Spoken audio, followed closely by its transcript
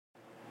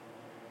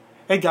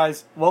Hey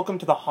guys, welcome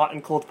to the Hot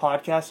and Cold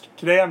podcast.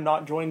 Today I'm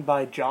not joined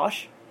by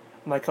Josh,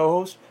 my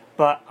co-host,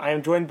 but I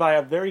am joined by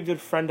a very good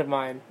friend of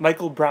mine,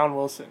 Michael Brown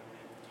Wilson.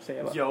 Say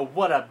hello. Yo,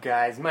 what up,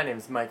 guys? My name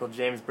is Michael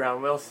James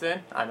Brown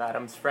Wilson. I'm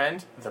Adam's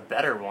friend, the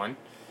better one.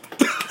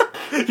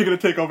 You're gonna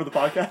take over the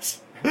podcast?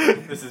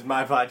 This is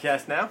my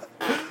podcast now.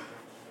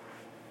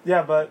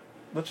 Yeah, but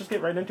let's just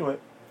get right into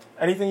it.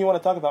 Anything you want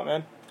to talk about,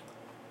 man?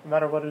 No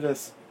matter what it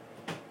is.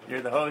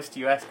 You're the host,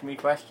 you ask me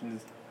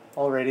questions.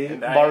 Already, And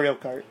Mario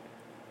Kart.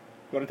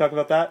 You want to talk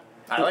about that?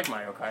 I like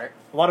Mario Kart.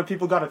 A lot of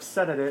people got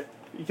upset at it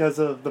because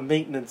of the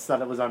maintenance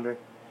that it was under.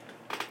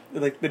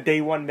 Like, the day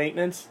one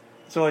maintenance.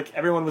 So, like,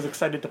 everyone was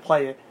excited to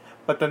play it.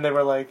 But then they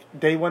were like,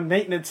 day one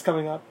maintenance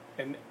coming up.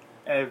 And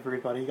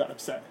everybody got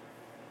upset.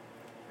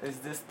 Is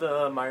this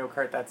the Mario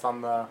Kart that's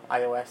on the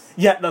iOS?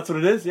 Yeah, that's what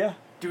it is, yeah.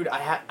 Dude,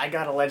 I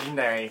got a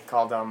legendary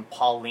called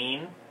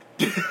Pauline.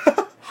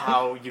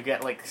 How you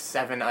get like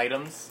 7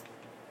 items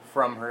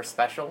from her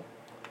special.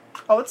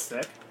 Oh, it's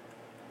sick.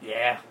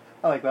 Yeah,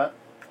 I like that.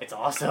 it's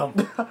awesome.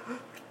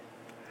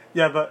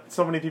 Yeah, but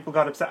so many people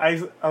got upset.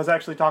 I was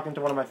actually talking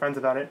to one of my friends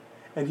about it,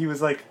 and he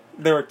was like,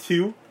 there were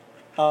 2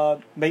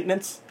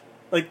 maintenance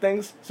like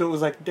things. So it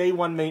was like day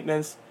 1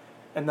 maintenance,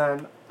 and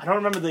then I don't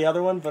remember the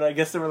other one, but I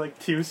guess there were like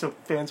 2, so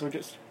fans were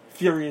just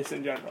furious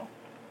in general.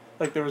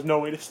 Like there was no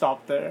way to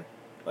stop their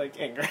like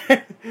anger.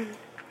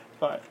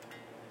 But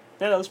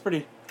yeah, that was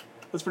pretty.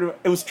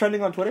 It was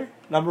trending on Twitter,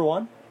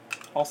 #1,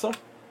 also.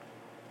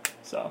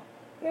 So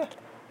yeah.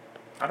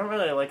 I don't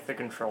really like the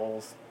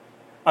controls.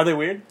 Are they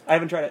weird? I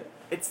haven't tried it.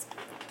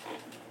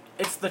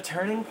 It's the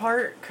turning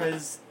part,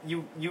 because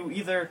you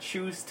either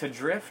choose to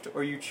drift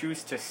or you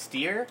choose to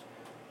steer.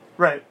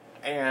 Right.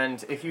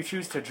 And if you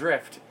choose to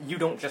drift, you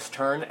don't just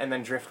turn and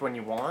then drift when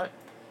you want.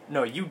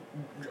 No, you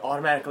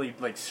automatically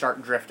like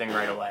start drifting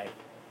right away.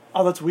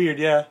 Oh, that's weird,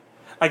 yeah.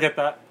 I get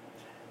that.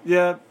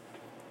 Yeah,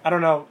 I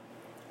don't know.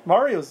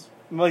 Mario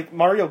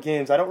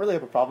games, I don't really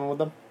have a problem with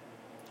them.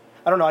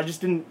 I don't know, I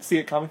just didn't see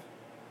it coming.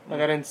 Like,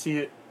 I didn't see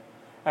it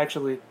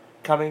actually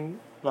coming,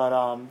 but,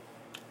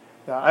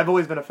 yeah, I've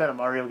always been a fan of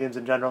Mario games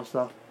in general,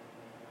 so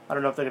I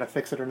don't know if they're gonna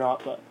fix it or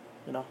not, but,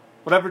 you know,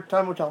 whatever,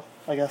 time will tell,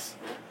 I guess.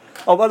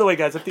 Oh, by the way,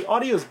 guys, if the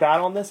audio is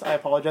bad on this, I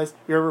apologize.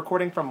 We are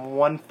recording from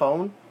one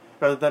phone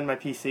rather than my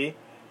PC,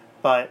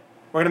 but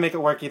we're gonna make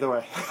it work either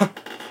way.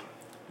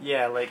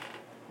 Yeah, like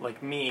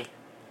me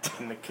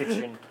in the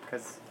kitchen,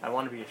 because I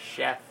want to be a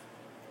chef.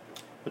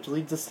 Which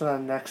leads us to the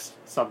next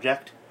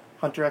subject.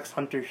 Hunter x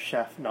Hunter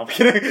chef. No, I'm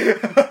kidding.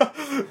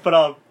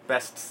 But,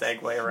 Best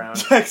segue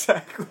around.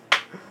 exactly.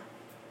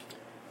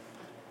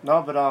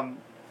 No, but, I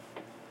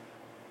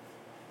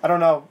don't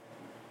know.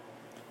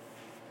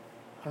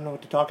 I don't know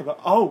what to talk about.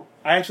 Oh,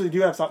 I actually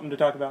do have something to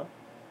talk about.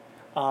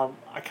 I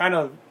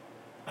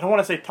don't want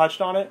to say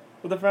touched on it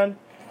with a friend,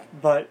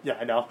 but, yeah,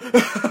 I know.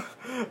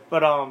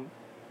 But,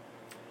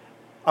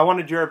 I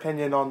wanted your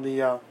opinion on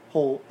the,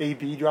 whole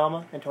AB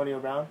drama, Antonio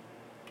Brown.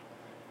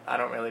 I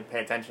don't really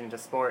pay attention to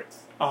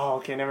sports. Oh,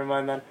 okay, never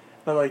mind then.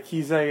 But, like,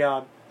 he's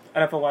a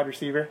NFL wide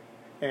receiver,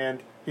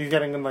 and he's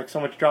getting in, like, so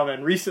much drama.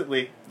 And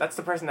recently... That's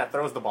the person that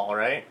throws the ball,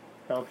 right?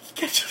 Oh, he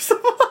catches the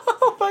ball.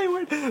 Oh, my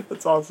word.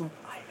 That's awesome.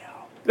 I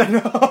know. I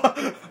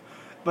know.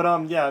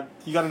 But, yeah,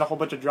 he got in a whole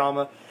bunch of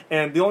drama.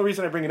 And the only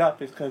reason I bring it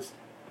up is because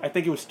I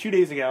think it was 2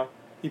 days ago,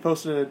 he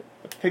posted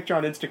a picture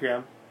on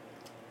Instagram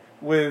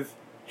with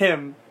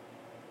him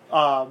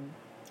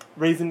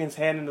raising his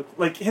hand in the...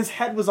 Like, his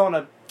head was on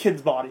a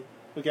kid's body.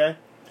 Okay?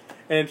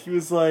 And he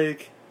was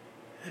like,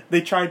 they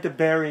tried to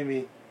bury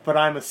me, but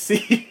I'm a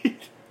seed.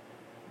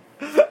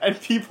 And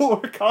people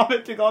were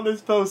commenting on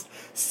this post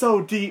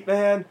so deep,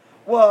 man.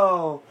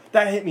 Whoa,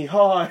 that hit me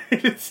hard.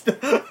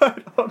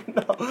 I don't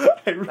know.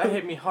 That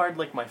hit me hard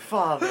like my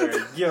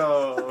father.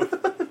 Yo.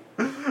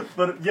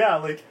 But yeah,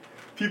 like,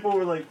 people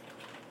were like,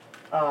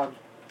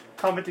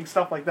 commenting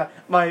stuff like that.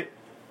 My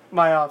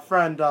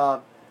friend,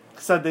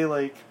 said they,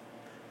 like,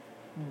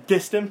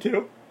 dissed him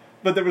too.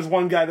 But there was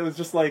one guy that was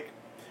just like,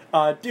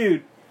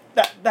 dude,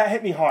 that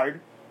hit me hard.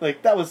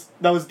 Like, that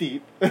was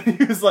deep. And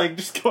he was, like,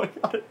 just going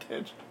on a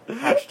tangent.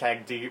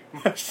 Hashtag deep.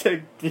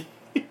 Hashtag deep.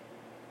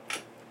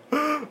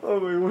 Oh,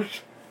 my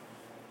gosh.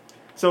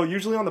 So,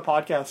 usually on the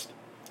podcast,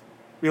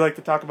 we like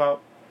to talk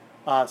about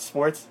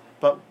sports.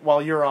 But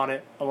while you're on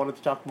it, I wanted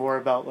to talk more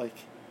about, like,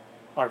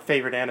 our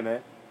favorite anime,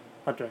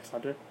 Hunter x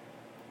Hunter.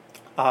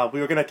 We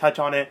were going to touch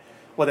on it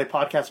with a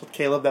podcast with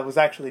Caleb that was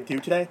actually due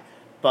today.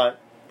 But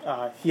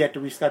he had to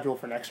reschedule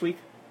for next week.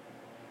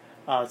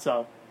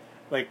 So,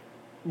 like,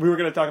 we were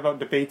going to talk about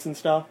debates and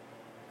stuff,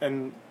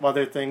 and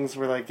whether things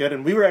were, like, good.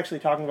 And we were actually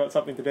talking about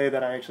something today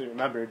that I actually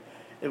remembered.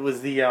 It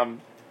was the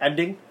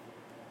ending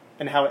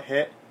and how it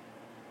hit.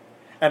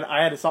 And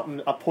I had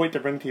a point to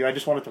bring to you. I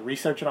just wanted to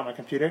research it on my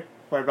computer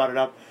before I brought it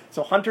up.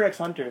 So Hunter x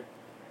Hunter,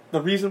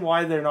 the reason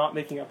why they're not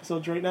making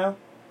episodes right now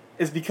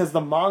is because the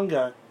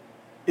manga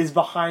is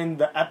behind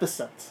the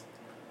episodes.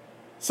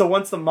 So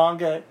once the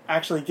manga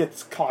actually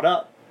gets caught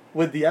up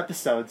with the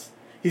episodes,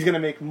 he's going to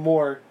make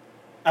more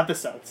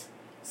episodes.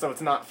 So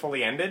it's not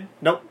fully ended?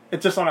 Nope,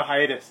 it's just on a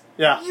hiatus.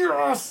 Yeah.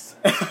 Yes!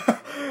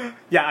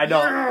 Yeah, I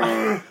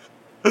know.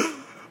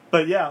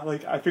 But yeah,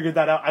 like, I figured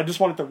that out. I just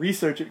wanted to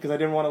research it because I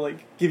didn't want to,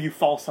 like, give you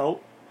false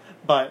hope.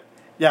 But,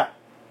 yeah,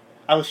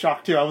 I was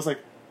shocked too. I was like,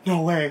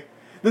 no way.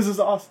 This is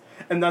awesome.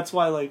 And that's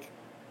why, like,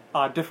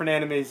 different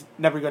animes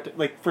never got to,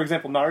 like, for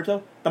example,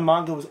 Naruto, the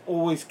manga was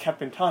always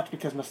kept in touch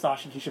because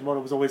Masashi Kishimoto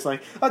was always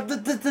like,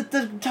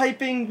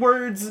 typing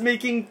words,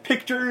 making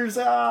pictures,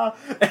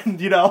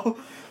 and, you know.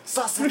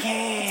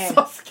 Sasuke!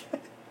 Sasuke.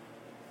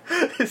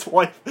 His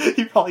wife,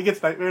 he probably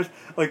gets nightmares,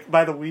 like,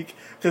 by the week,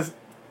 because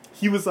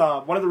he was,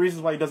 one of the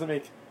reasons why he doesn't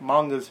make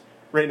mangas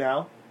right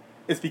now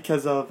is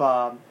because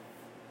of,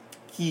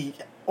 he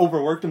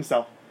overworked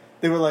himself.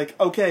 They were like,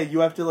 okay,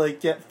 you have to,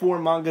 like, get 4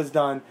 mangas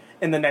done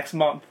in the next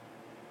month.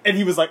 And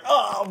he was like,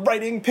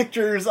 writing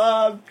pictures,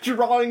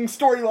 drawing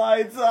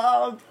storylines,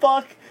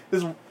 fuck.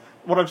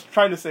 What I'm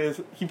trying to say is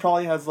he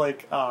probably has,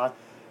 like,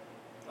 random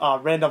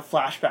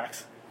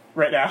flashbacks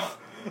right now.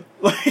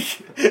 Like,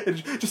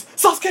 just,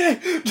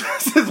 Sasuke!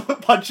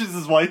 Just punches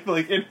his wife,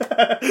 like, in,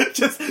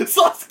 just,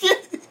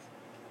 Sasuke!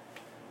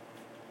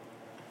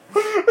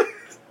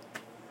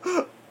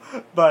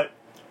 But,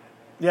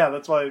 yeah,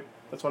 that's one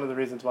of the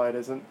reasons why it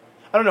isn't.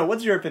 I don't know,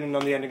 what's your opinion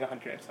on the ending of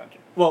Hunter x Hunter?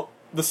 Well,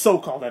 the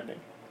so-called ending.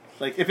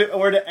 Like, if it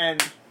were to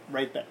end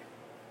right there.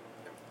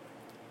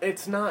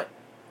 It's not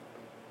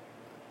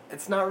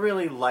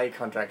really like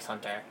Hunter x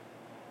Hunter.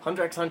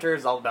 Hunter x Hunter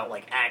is all about,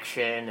 like,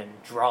 action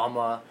and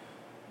drama.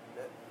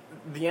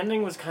 The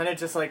ending was kind of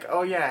just like,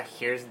 oh yeah,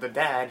 here's the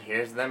dad,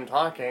 here's them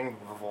talking,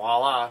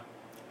 voila.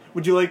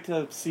 Would you like to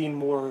have seen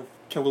more of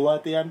Killua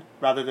at the end,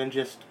 rather than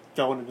just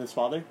Gon and his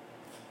father?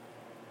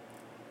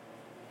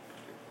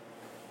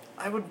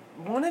 I would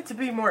want it to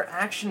be more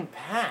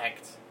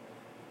action-packed.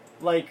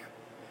 Like,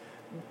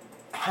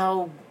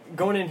 how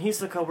Gon and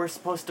Hisoka were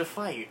supposed to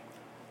fight.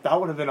 That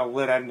would have been a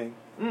lit ending.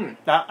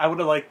 That I would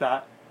have liked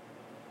that.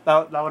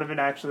 That would have been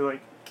actually,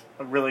 like,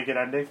 a really good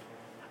ending.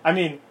 I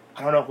mean,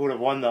 I don't know who would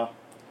have won, though.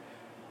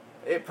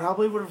 It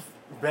probably would have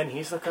been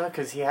Hisoka,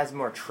 because he has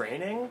more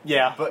training.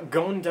 Yeah. But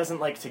Gon doesn't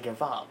like to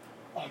give up.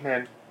 Oh,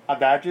 man.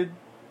 Imagine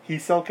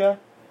Hisoka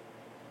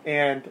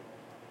and,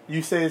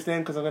 you say his name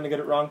because I'm going to get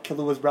it wrong,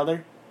 Killua's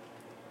brother.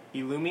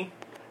 Illumi?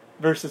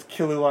 Versus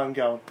Killua and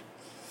Gon.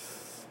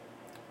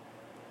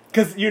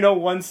 Because, you know,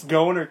 once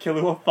Gon or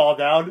Killua fall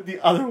down, the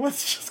other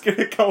one's just going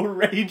to go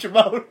rage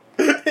mode.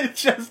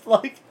 It's just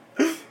like...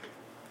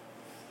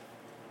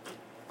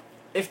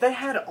 If they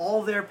had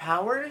all their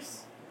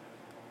powers,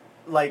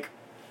 like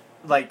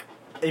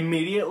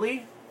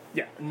immediately,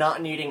 yeah,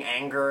 not needing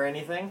anger or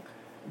anything,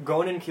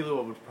 Gon and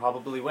Killua would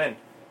probably win.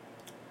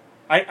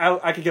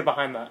 I could get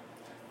behind that.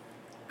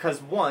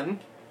 Because, one,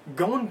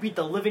 Gon beat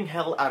the living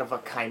hell out of a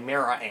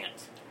chimera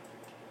ant.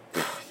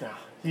 Yeah,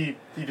 he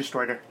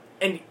destroyed her.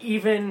 And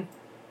even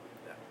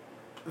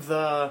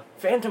the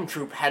Phantom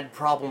Troop had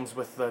problems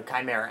with the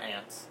chimera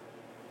ants.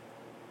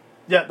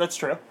 Yeah, that's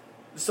true.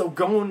 So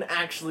Gon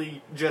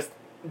actually just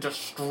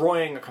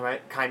destroying a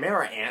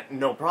chimera ant,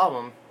 no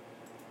problem.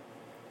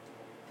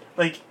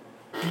 Like,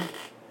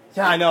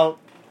 yeah, I know.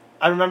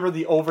 I remember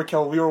the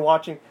Overkill we were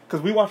watching,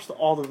 because we watched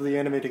all of the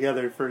anime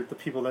together for the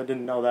people that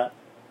didn't know that.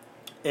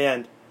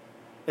 And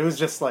it was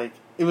just like,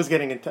 it was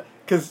getting into...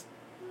 Because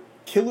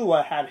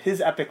Killua had his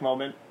epic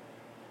moment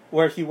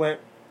where he went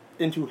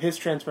into his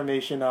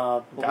transformation,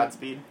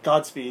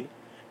 Godspeed.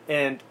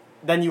 And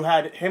then you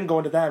had him go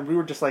into that, and we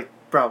were just like,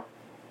 bro,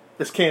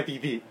 this can't be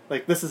beat.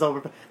 Like, this is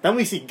over. Then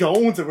we see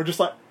Gon's, and we're just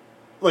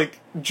like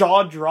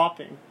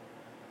jaw-dropping.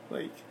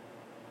 Like,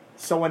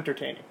 so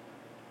entertaining.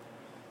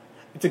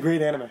 It's a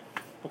great anime.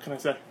 What can I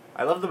say?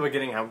 I love the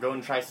beginning, how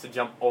Gon tries to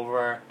jump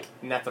over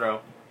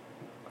Nethro.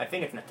 I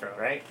think it's Nethro,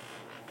 right?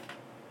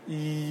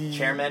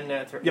 Chairman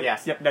Nethro? Yep,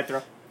 yes. Yep,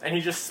 Nethro. And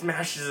he just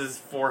smashes his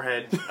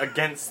forehead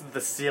against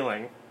the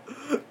ceiling.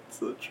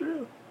 So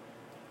true.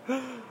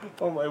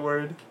 Oh my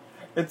word.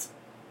 It's...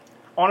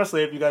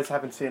 Honestly, if you guys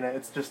haven't seen it,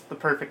 it's just the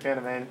perfect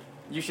anime.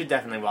 You should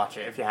definitely watch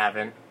it if you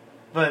haven't.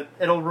 But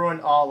it'll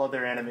ruin all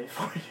other anime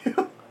for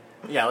you.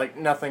 Yeah, like,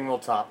 nothing will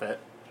top it.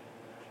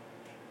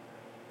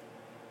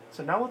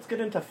 So now let's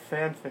get into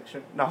fan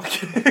fiction. No, I'm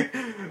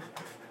kidding.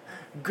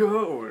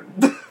 Gon!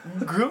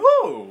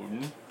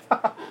 Gon!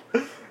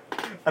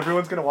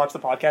 Everyone's gonna watch the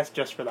podcast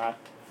just for that.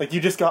 Like,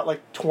 you just got,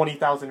 like,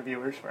 20,000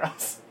 viewers for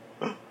us.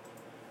 The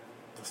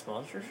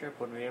sponsorship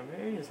would be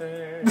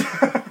amazing.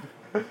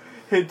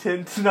 Hint,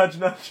 hint, nudge,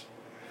 nudge.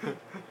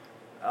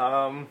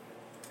 Yeah,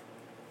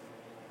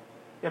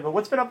 but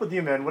what's been up with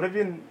you, man? What have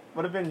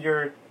been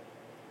your...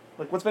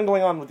 Like, what's been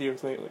going on with you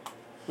lately?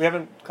 We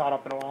haven't caught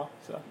up in a while,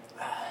 so...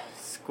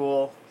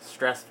 School,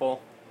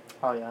 stressful.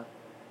 Oh, yeah.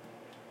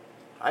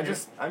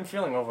 I'm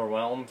feeling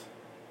overwhelmed.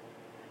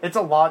 It's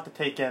a lot to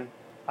take in.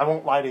 I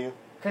won't lie to you.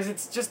 Because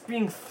it's just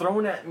being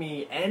thrown at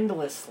me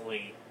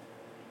endlessly.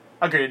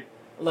 Agreed.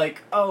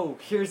 Like, oh,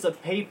 here's a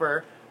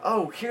paper.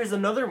 Oh, here's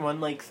another one,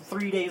 like,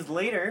 3 days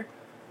later.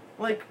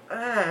 Like,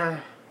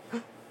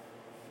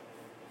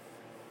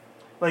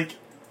 Like,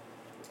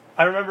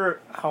 I remember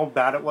how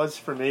bad it was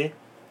for me,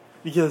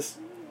 because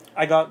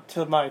I got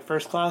to my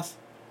first class,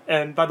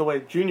 and by the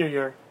way, junior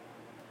year,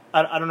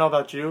 I don't know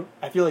about you.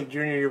 I feel like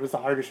junior year was the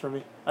hardest for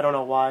me. I don't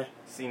know why.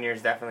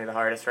 Senior's definitely the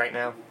hardest right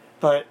now.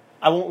 But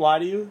I won't lie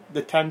to you,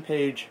 the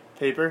 10-page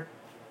paper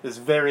is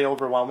very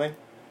overwhelming.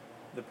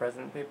 The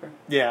present paper?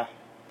 Yeah.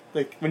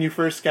 Like, when you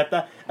first get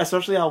that,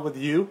 especially how with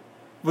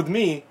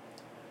me,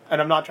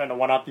 and I'm not trying to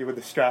one-up you with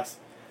the stress,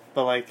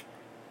 but, like,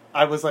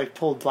 I was, like,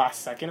 told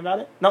last second about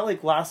it. Not,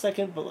 like, last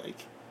second, but,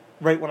 like,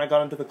 right when I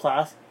got into the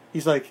class.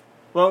 He's like,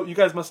 well, you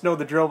guys must know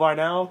the drill by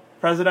now.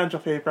 Presidential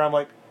paper. I'm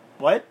like,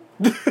 what?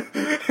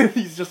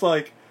 He's just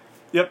like,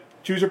 yep,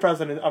 choose your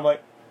president. I'm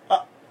like,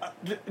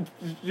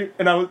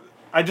 and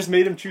I just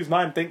made him choose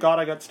mine. Thank God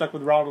I got stuck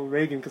with Ronald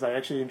Reagan because I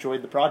actually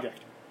enjoyed the project.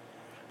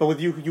 But with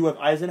you have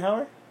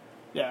Eisenhower?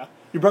 Yeah.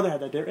 Your brother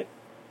had that, did right?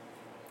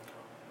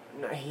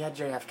 No, he had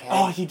JFK.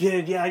 Oh, he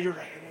did. Yeah, you're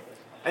right.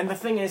 And the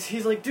thing is,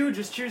 he's like, dude,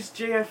 just choose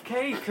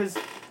JFK because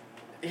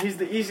he's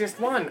the easiest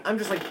one. I'm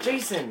just like,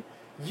 Jason,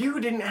 you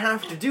didn't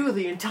have to do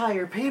the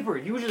entire paper.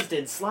 You just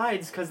did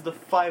slides because the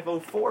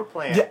 504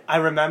 plan. Yeah, I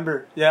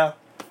remember. Yeah,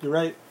 you're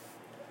right.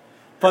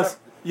 Plus,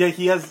 yeah,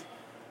 he has,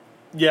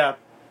 yeah,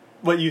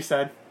 what you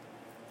said.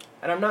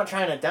 And I'm not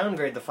trying to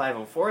downgrade the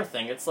 504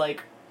 thing. It's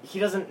like, he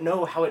doesn't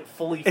know how it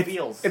fully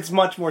feels. It's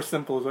much more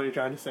simple is what you're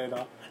trying to say,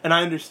 though. And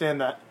I understand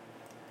that.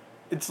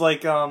 It's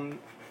like,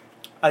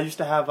 I used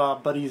to have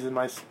buddies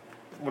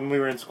when we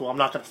were in school. I'm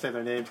not going to say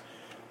their names.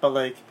 But,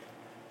 like,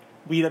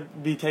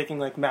 we'd be taking,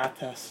 like, math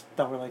tests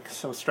that were, like,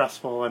 so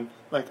stressful. And,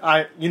 like,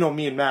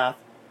 me and math.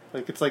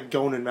 Like, it's like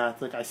going in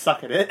math. Like, I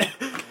suck at it.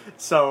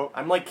 So...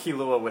 I'm like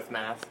Kilua with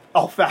math.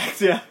 Oh,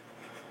 facts, yeah.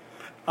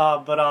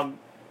 But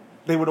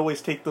they would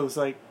always take those,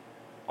 like,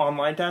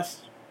 online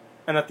tests.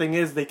 And the thing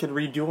is, they could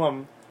redo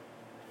them,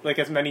 like,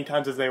 as many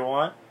times as they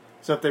want.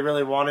 So if they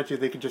really wanted to,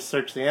 they could just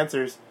search the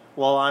answers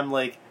while I'm,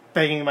 like,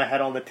 banging my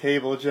head on the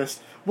table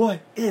just,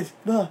 what is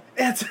the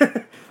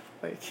answer?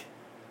 Like...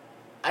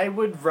 I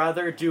would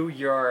rather do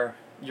your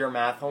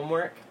math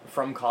homework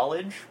from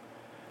college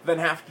than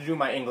have to do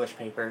my English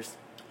papers.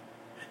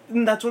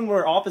 And that's when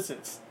we're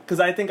opposites. Because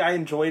I think I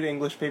enjoyed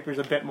English papers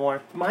a bit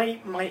more. My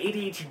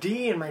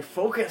ADHD and my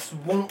focus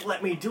won't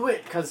let me do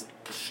it because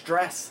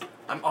stress.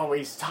 I'm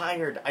always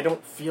tired. I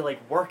don't feel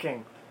like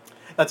working.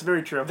 That's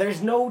very true.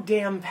 There's no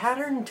damn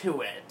pattern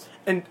to it.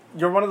 And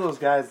you're one of those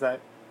guys that,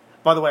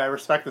 by the way, I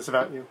respect this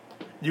about you.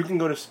 You can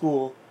go to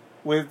school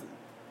with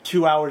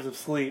 2 hours of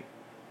sleep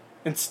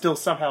and still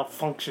somehow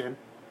function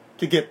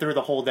to get through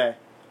the whole day.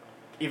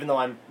 Even though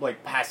I'm,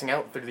 like, passing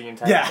out through the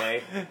entire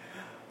day.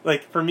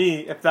 Like, for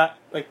me, if that,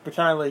 like,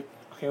 pretend like,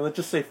 okay, let's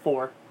just say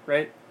 4,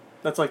 right?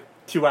 That's, like,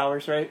 2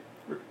 hours, right?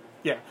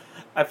 Yeah.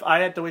 If I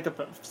had to wake up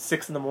at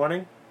 6 in the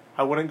morning,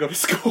 I wouldn't go to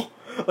school.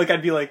 Like,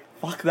 I'd be like,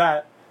 fuck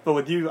that. But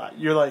with you,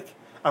 you're like,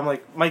 I'm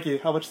like, Mikey,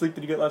 how much sleep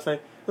did you get last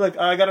night? You're like,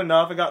 I got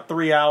enough. I got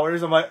 3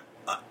 hours. I'm like,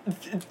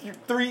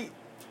 3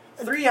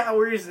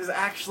 hours is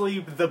actually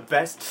the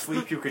best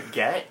sleep you could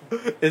get.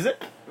 Is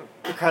it?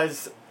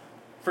 Because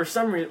for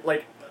some reason,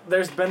 like,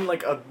 there's been,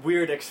 like, a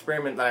weird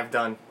experiment that I've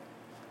done.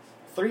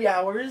 3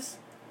 hours,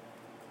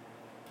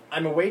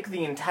 I'm awake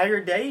the entire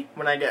day.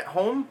 When I get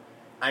home,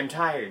 I'm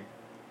tired.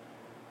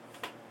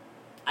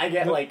 I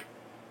get, like,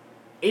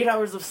 8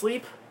 hours of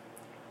sleep.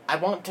 I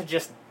want to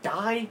just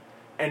die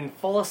and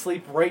fall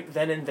asleep right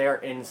then and there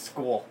in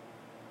school.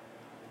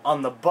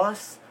 On the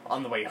bus,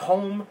 on the way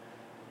home,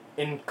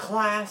 in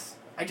class.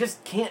 I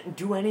just can't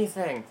do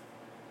anything.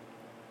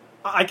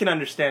 I can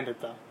understand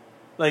it, though.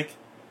 Like,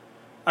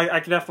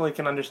 I definitely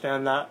can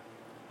understand that.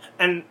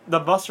 And the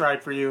bus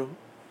ride for you,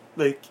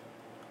 like,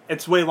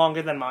 it's way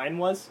longer than mine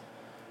was.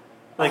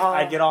 Like,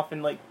 I get off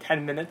in, like,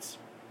 10 minutes,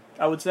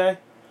 I would say.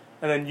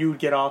 And then you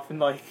get off in,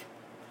 like...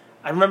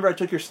 I remember I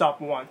took your stop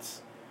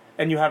once.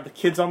 And you have the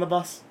kids on the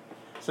bus.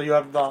 So you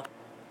have the...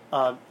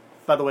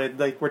 by the way,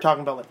 like, we're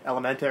talking about, like,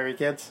 elementary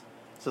kids.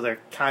 So they're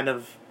kind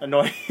of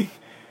annoying.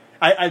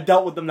 I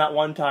dealt with them that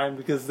one time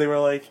because they were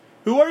like,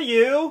 who are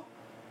you?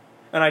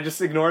 And I just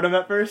ignored them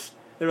at first.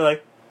 They were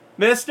like,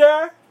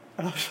 Mister?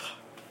 And I was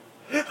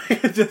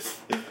like, just...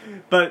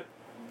 But,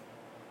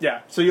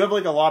 yeah. So you have,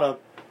 like, a lot of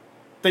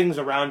things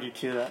around you,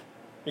 too, that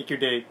make your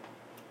day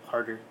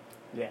harder.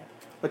 Yeah.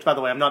 Which, by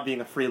the way, I'm not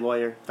being a free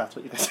lawyer, if that's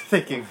what you guys are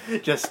thinking.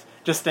 just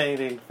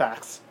stating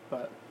facts.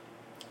 But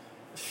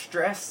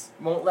stress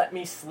won't let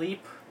me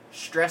sleep.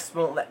 Stress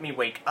won't let me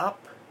wake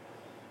up.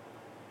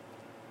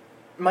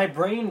 My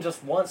brain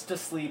just wants to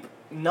sleep,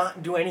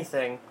 not do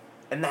anything,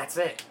 and that's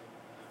it.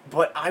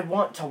 But I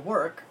want to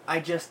work,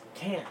 I just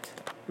can't.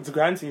 It's a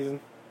grind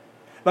season.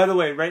 By the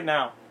way, right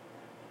now,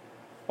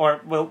 or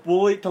we'll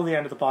wait till the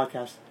end of the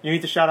podcast. You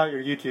need to shout out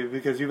your YouTube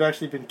because you've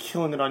actually been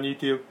killing it on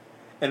YouTube.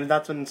 And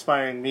that's been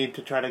inspiring me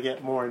to try to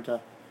get more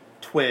into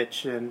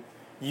Twitch and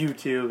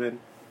YouTube and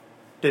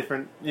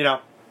different,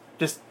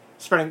 just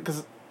spreading.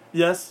 Because,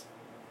 yes,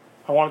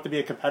 I want it to be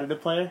a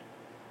competitive player.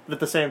 But at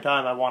the same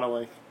time, I want to,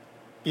 like,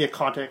 be a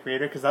content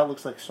creator because that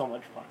looks like so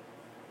much fun.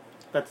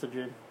 That's the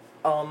dream.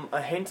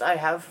 A hint I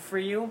have for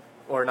you,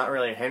 or not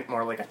really a hint,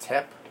 more like a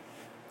tip.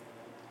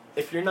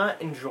 If you're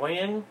not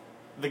enjoying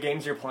the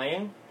games you're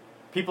playing,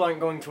 people aren't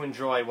going to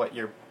enjoy what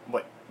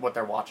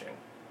they're watching.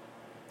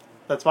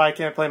 That's why I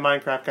can't play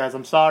Minecraft, guys.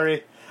 I'm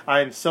sorry. I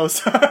am so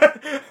sorry.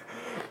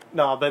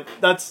 No, but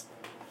that's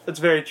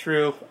very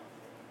true.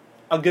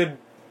 A good,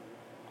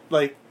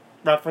 like,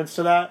 reference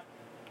to that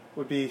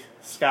would be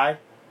Sky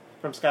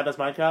from Sky Does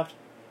Minecraft.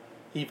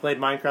 He played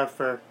Minecraft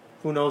for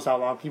who knows how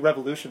long. He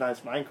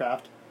revolutionized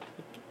Minecraft.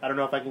 I don't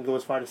know if I can go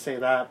as far to say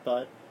that,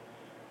 but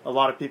a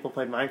lot of people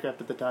played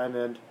Minecraft at the time,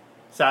 and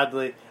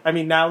sadly, I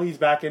mean, now he's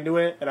back into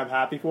it, and I'm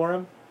happy for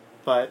him,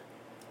 but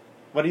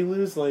what did he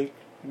lose, like,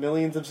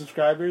 millions of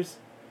subscribers?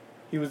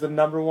 He was the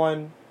number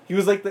one, he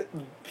was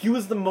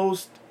the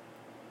most,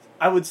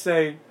 I would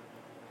say,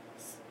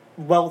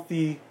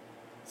 wealthy,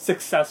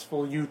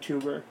 successful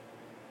YouTuber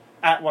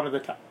at one of the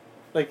time,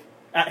 like,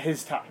 at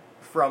his time.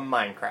 From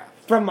Minecraft.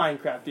 From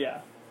Minecraft,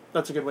 yeah.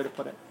 That's a good way to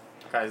put it.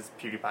 Because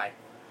PewDiePie.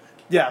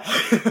 Yeah.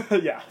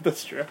 Yeah,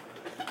 that's true.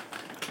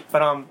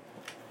 But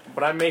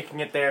I'm making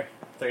it there.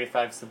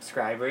 35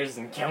 subscribers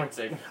and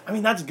counting. I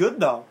mean, that's good,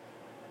 though.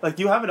 Like,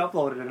 you haven't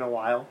uploaded in a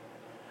while.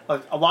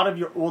 Like, a lot of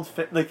your old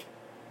like,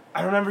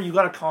 I remember you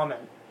got a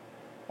comment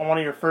on one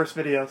of your first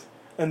videos,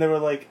 and they were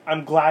like,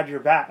 I'm glad you're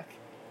back.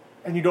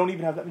 And you don't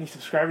even have that many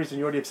subscribers, and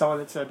you already have someone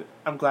that said,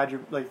 I'm glad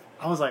you're, like,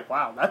 I was like,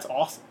 wow, that's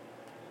awesome.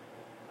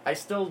 I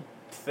still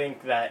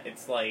think that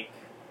it's like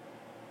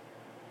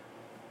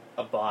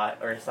a bot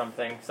or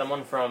something.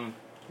 Someone from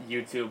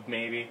YouTube,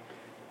 maybe.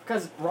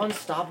 Because Ron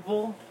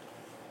Stoppable...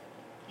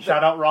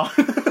 Shout out Ron.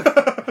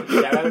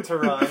 Shout out to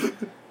Ron.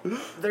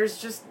 There's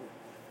just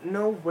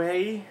no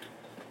way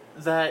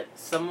that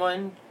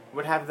someone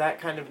would have that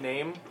kind of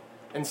name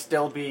and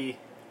still be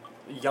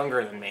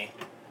younger than me.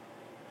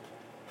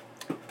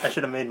 I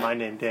should have made my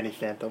name Danny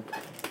Phantom.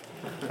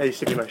 That used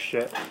to be my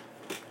shit.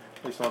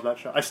 I used to love that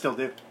show. I still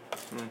do.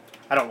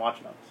 I don't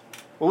watch those.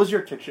 What was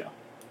your kid show?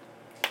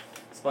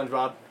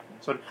 SpongeBob.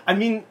 So I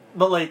mean,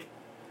 but like,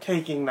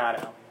 taking that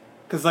out.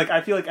 Because, like,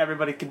 I feel like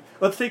everybody can...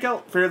 Let's take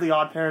out Fairly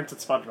Odd Parents and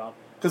SpongeBob.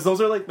 Because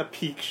those are, like, the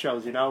peak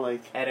shows, you know?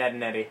 Like... Ed, Ed,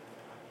 and Eddie.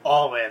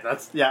 Oh, man.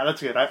 That's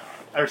good. I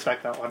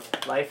respect that one.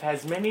 Life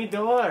has many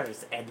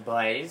doors, Ed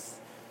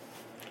boys.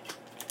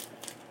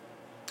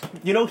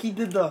 You know, he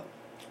did the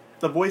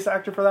voice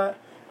actor for that?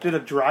 Did a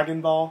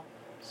Dragon Ball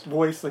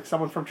voice, like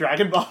someone from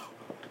Dragon Ball.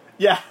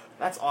 Yeah.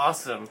 That's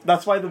awesome.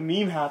 That's why the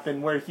meme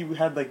happened, where he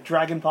had, like,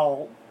 Dragon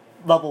Ball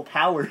level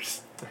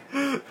powers.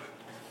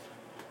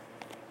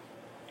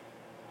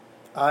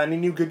 Any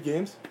new good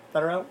games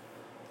that are out?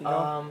 You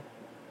know?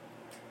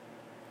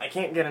 I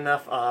can't get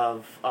enough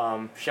of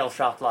Shell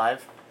Shock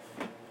Live.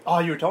 Oh,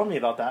 you were telling me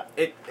about that.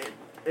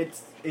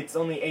 It's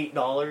only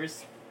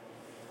 $8.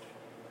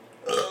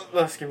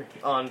 Excuse me.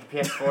 On the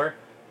PS4.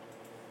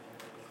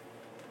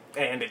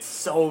 And it's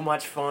so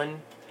much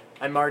fun.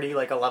 I'm already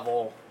like a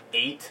level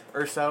 8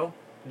 or so,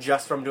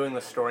 just from doing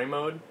the story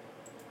mode.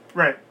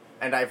 Right.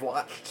 And I've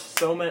watched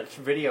so much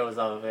videos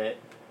of it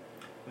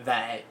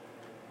that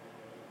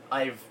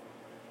I'm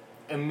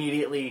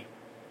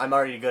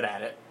already good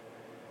at it.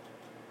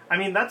 I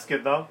mean, that's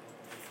good, though.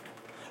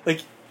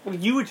 Like,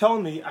 when you were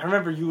telling me, I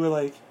remember you were,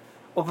 like,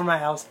 over my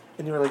house,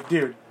 and you were like,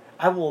 dude,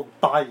 I will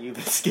buy you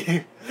this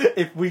game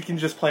if we can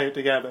just play it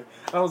together.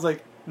 And I was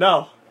like,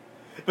 no.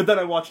 But then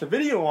I watched a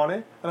video on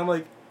it, and I'm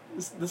like,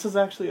 this is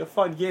actually a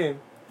fun game.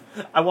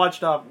 I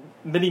watched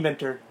Mini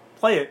Minter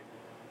play it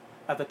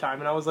at the time,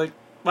 and I was like,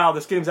 wow,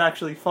 this game's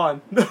actually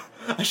fun.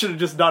 I should have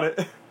just done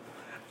it.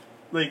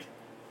 Like,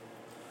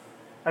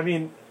 I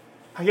mean...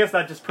 I guess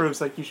that just proves,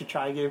 like, you should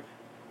try a game.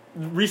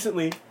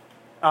 Recently,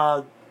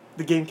 the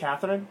game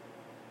Catherine,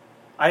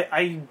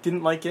 I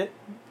didn't like it.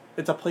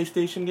 It's a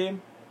PlayStation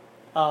game.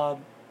 I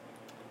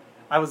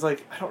was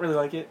like, I don't really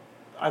like it.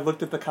 I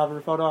looked at the cover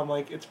photo, I'm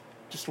like, it's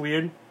just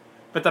weird.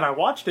 But then I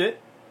watched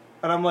it,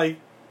 and I'm like,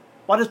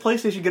 why does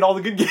PlayStation get all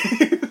the good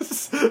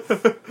games?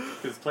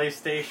 Because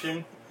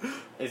PlayStation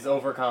is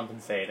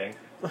overcompensating.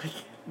 Like,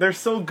 they're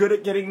so good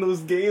at getting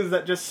those games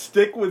that just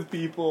stick with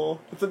people.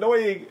 It's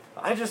annoying.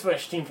 I just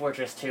wish Team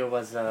Fortress 2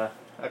 was a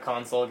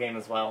console game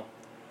as well.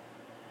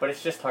 But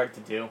it's just hard to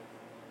do.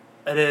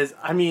 It is.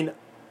 I mean,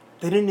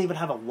 they didn't even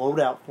have a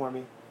loadout for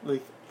me,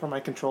 like, for my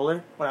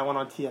controller when I went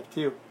on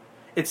TF2.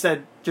 It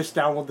said, just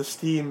download the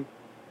Steam,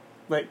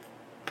 like,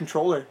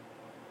 controller.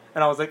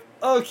 And I was like,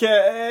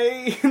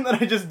 okay. And then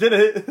I just did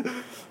it.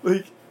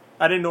 Like,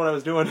 I didn't know what I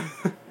was doing.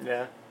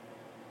 Yeah.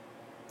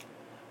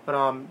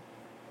 But,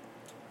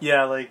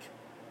 yeah, like,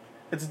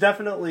 it's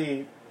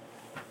definitely...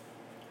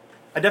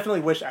 I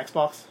definitely wish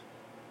Xbox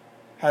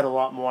had a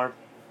lot more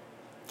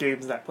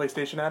games that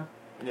PlayStation had.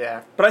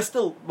 Yeah. But I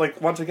still, like,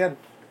 once again,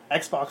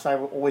 Xbox, I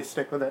will always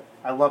stick with it.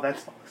 I love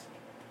Xbox.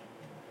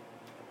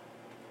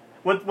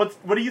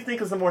 What do you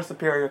think is the more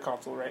superior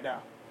console right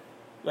now?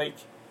 Like,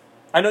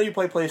 I know you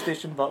play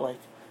PlayStation, but, like,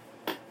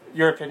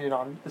 your opinion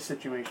on the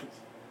situations.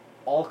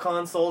 All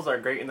consoles are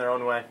great in their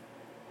own way.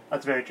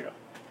 That's very true.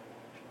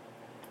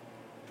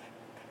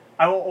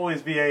 I will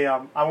always be I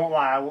won't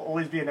lie, I will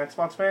always be an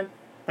Xbox fan,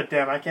 but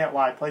damn, I can't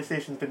lie,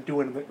 PlayStation's been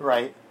doing it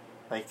right.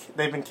 Like,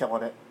 they've been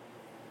killing it.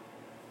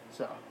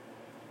 So.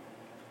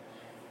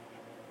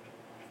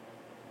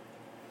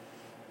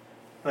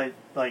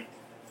 Like,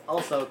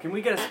 Also, can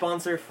we get a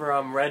sponsor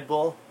from Red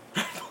Bull?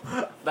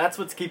 That's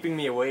what's keeping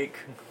me awake.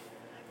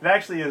 It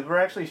actually is. We're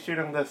actually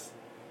shooting this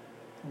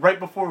right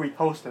before we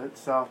post it,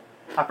 so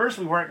at first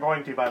we weren't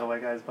going to, by the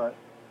way, guys, but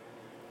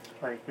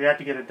like we have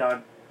to get it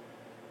done.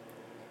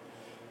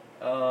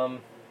 I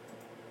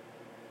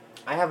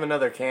have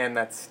another can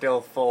that's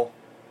still full.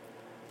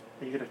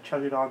 Are you gonna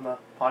chug it on the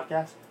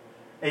podcast?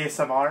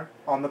 ASMR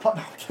on the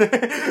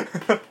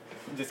podcast.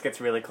 Just gets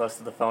really close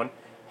to the phone.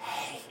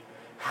 Hey,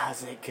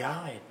 how's it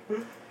going?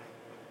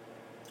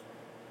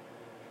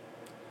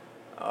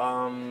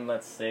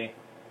 Let's see.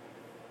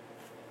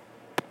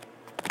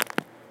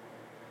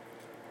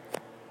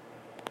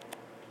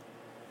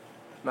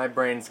 My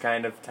brain's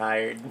kind of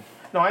tired.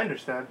 No, I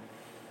understand.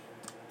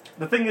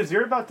 The thing is,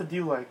 you're about to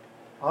do like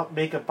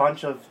make a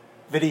bunch of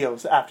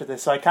videos after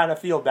this, so I kind of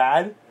feel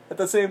bad at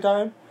the same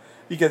time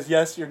because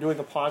yes, you're doing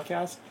a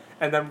podcast,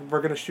 and then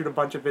we're gonna shoot a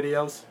bunch of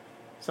videos,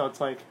 so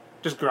it's like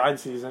just grind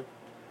season,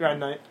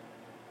 grind night,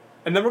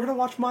 and then we're gonna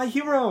watch My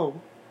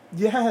Hero.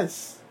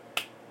 Yes.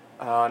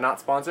 Not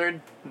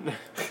sponsored.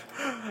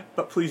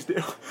 But please do.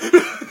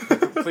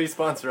 Please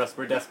sponsor us.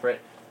 We're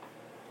desperate.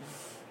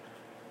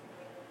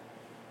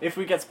 If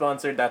we get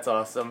sponsored, that's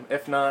awesome.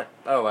 If not,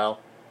 oh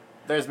well.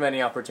 There's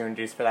many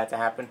opportunities for that to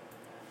happen.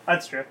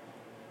 That's true.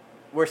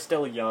 We're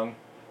still young.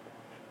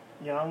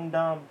 Young,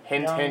 dumb.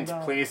 Hint, young, hint,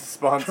 dumb. please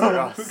sponsor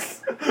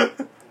us.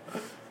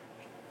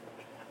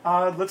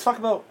 Let's talk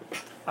about,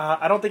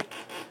 I don't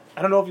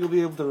know if you'll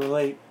be able to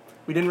relate.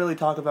 We didn't really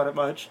talk about it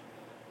much,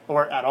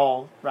 or at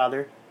all,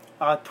 rather.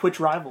 Twitch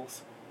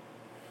rivals.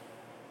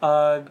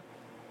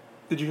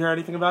 Did you hear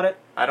anything about it?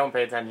 I don't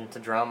pay attention to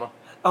drama.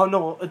 Oh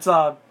no,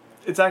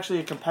 it's actually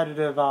a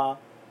competitive,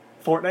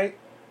 Fortnite,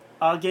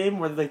 game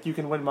where, like, you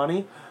can win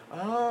money.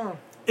 Oh.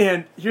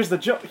 And here's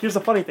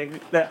the funny thing,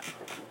 that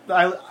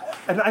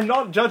I'm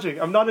not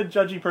judging, I'm not a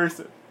judgy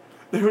person.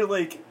 They were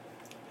like,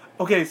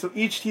 okay, so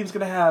each team's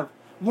gonna have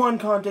one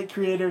content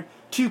creator,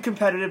 2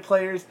 competitive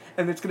players,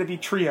 and it's gonna be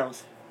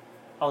trios.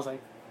 I was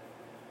like,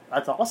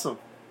 that's awesome.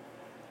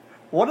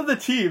 One of the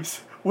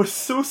teams was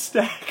so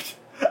stacked,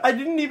 I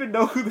didn't even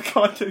know who the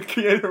content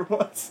creator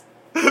was.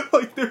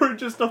 Like, they were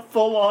just a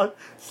full-on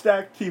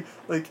stacked team.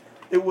 Like,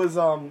 it was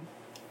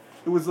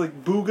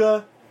like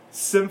Booga,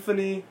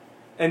 Symphony,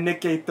 and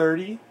Nick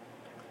A30,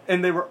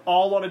 and they were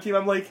all on a team.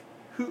 I'm like,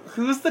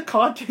 who's the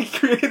content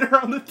creator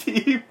on the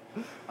team?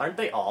 Aren't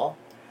they all?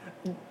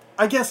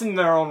 I guess in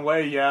their own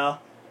way, yeah.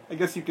 I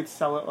guess you could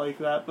sell it like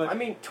that, but I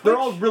mean, Twitch, they're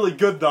all really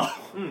good, though.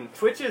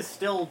 Twitch is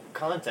still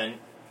content.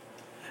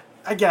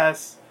 I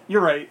guess.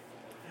 You're right.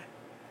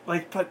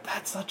 Like, but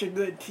that's such a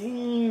good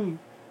team.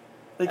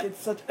 Like,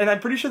 it's such... And I'm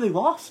pretty sure they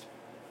lost.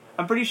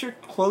 I'm pretty sure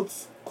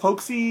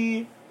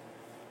Cloaksy,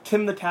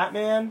 Tim the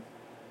Tatman,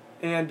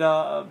 and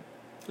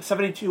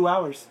 72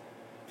 Hours.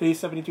 Phase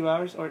 72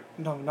 Hours? Or,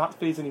 no, not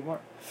Phase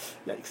anymore.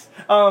 Yikes.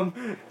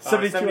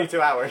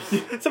 72 hours.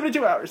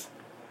 72 Hours.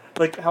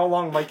 Like, how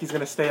long Mikey's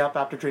gonna stay up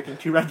after drinking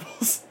 2 Red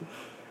Bulls.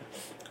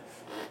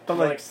 But,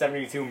 like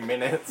 72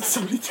 minutes.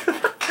 72...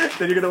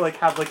 Then you're gonna, like,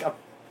 have,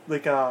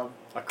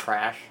 a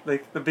crash.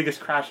 Like, the biggest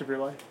crash of your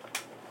life.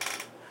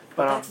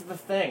 But that's the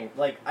thing.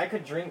 Like, I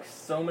could drink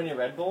so many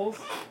Red Bulls,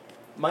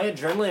 my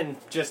adrenaline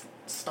just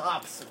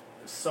stops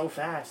so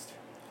fast.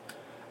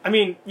 I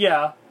mean,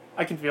 yeah,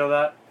 I can feel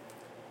that.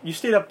 You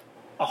stayed up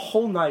a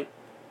whole night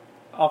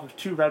off of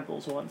 2 Red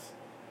Bulls once.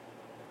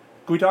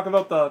 Can we talk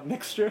about the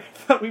mixture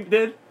that we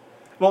did?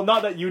 Well,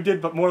 not that you did,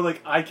 but more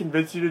like I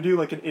convinced you to do,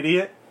 like an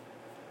idiot.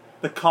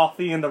 The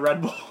coffee and the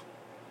Red Bull.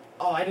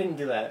 Oh, I didn't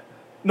do that.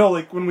 No,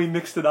 like when we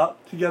mixed it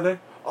up together.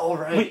 Oh,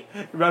 right.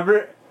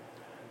 Remember?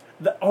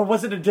 Or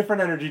was it a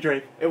different energy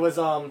drink? It was,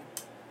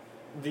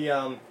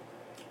 the,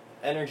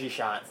 energy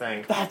shot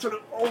thing. That's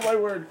what oh my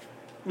word.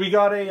 We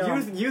got a,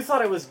 You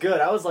thought it was good.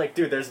 I was like,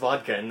 dude, there's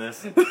vodka in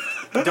this.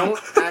 Don't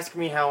ask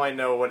me how I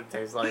know what it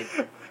tastes like.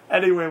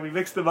 Anyway, we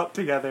mixed them up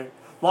together.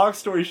 Long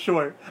story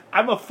short,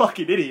 I'm a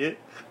fucking idiot.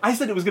 I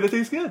said it was gonna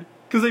taste good.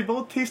 Because they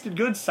both tasted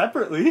good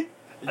separately.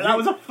 And I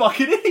was a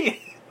fucking idiot.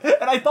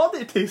 And I thought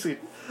they tasted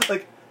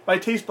like, my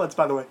taste buds,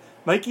 by the way.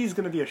 Mikey's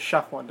gonna be a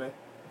chef one day.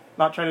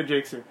 Not trying to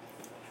jinx her.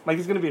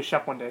 Mikey's gonna be a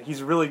chef one day.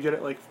 He's really good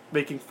at, like,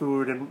 making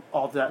food and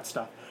all that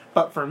stuff.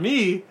 But for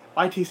me,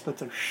 my taste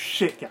buds are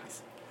shit,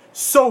 guys.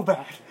 So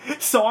bad.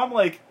 So I'm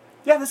like,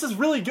 yeah, this is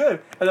really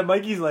good. And then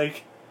Mikey's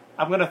like,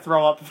 I'm gonna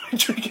throw up if I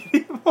drink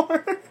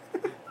anymore.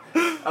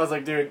 I was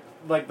like, dude,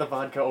 like, the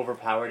vodka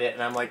overpowered it.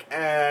 And I'm like,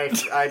 I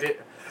did.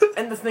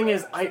 And the thing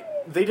is,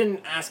 they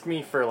didn't ask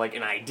me for, like,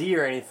 an ID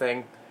or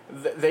anything.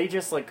 They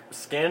just, like,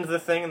 scanned the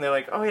thing and they're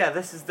like, oh yeah,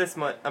 this is this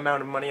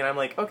amount of money. And I'm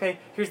like, okay,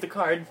 here's the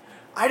card.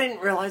 I didn't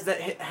realize that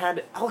it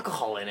had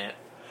alcohol in it.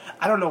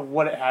 I don't know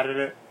what it had in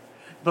it.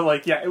 But,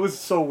 like, yeah, it was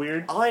so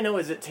weird. All I know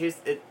is it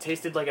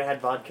tasted like it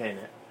had vodka in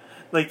it.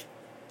 Like,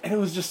 and it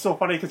was just so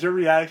funny because your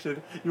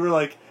reaction, you were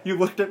like, you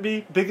looked at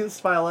me, biggest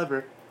smile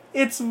ever.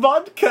 It's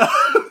vodka!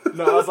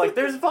 No, I was like,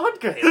 there's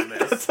vodka in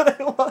this. That's what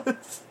it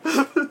was.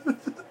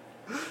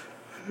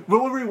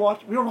 What were we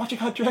watching? We were watching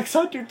Hunter x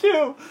Hunter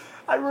too.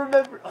 I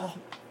remember. Oh,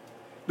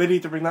 they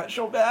need to bring that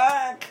show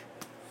back.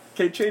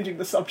 Okay, changing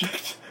the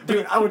subject.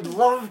 Dude, I would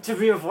love to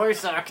be a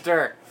voice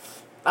actor.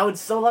 I would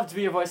so love to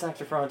be a voice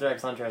actor for Hunter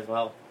x Hunter as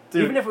well.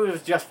 Dude. Even if it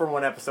was just for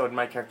one episode and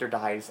my character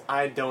dies,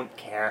 I don't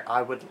care.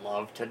 I would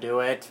love to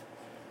do it.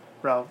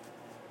 Bro,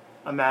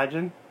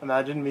 imagine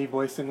me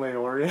voicing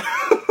Leoria.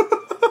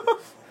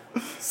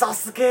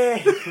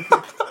 Sasuke!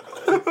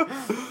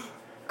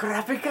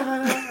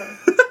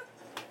 Kurapika!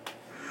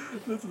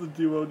 That's the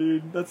duo,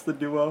 dude. That's the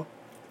duo.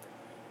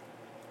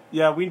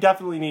 Yeah, we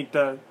definitely need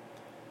to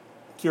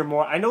hear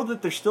more. I know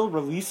that they're still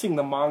releasing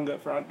the manga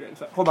for Hunter x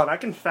Hunter. Hold on, I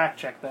can fact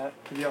check that,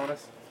 to be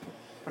honest.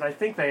 But I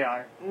think they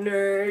are.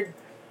 Nerd.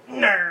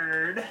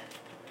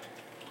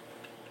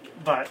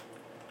 But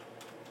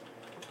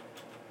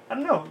I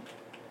don't know.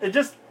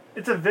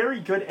 It's a very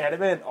good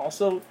anime, and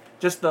also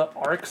just the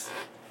arcs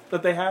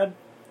that they had.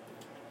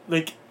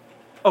 Like,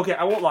 okay,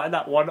 I won't lie,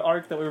 that one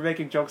arc that we were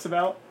making jokes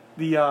about,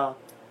 it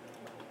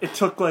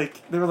took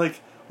they were like,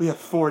 we have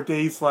 4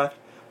 days left.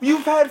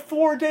 You've had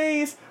 4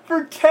 days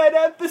for 10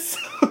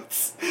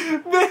 episodes!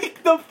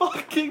 Make the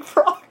fucking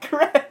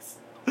progress!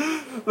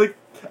 And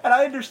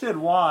I understand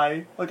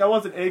why. I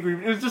wasn't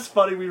angry. It was just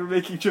funny. We were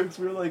making jokes.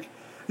 We were like,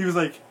 he was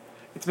like,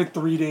 it's been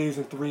 3 days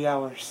and 3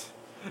 hours.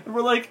 And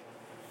we're like,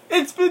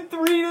 it's been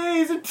 3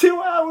 days and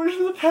 2 hours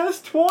for the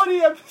past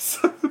 20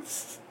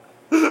 episodes.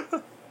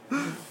 But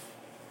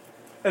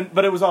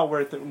it was all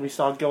worth it when we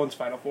saw Goen's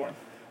final form.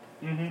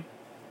 Mm-hmm.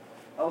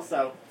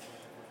 Also,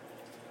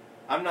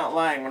 I'm not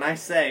lying when I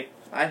say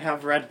I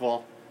have Red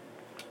Bull.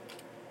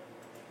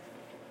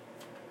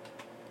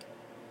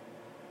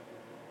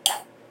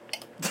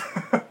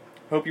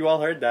 Hope you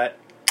all heard that.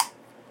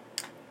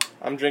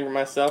 I'm drinking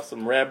myself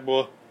some Red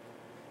Bull.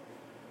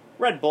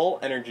 Red Bull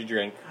energy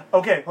drink.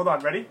 Okay, hold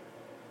on, ready?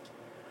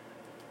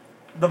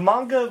 The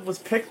manga was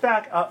picked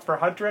back up for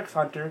Hunter x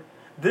Hunter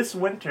this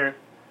winter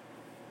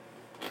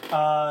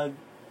to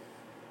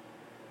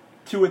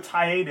its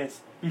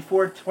hiatus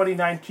before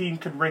 2019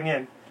 could ring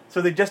in.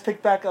 So they just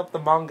picked back up the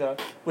manga,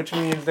 which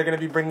means they're going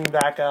to be bringing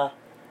back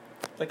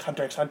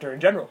Hunter x Hunter in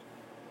general.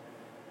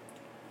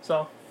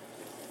 So,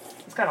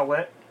 it's kind of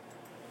lit.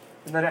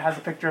 And then it has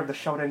a picture of the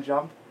Shonen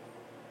Jump.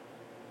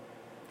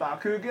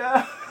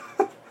 Bakuga.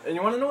 And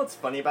you want to know what's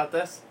funny about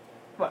this?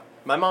 What?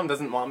 My mom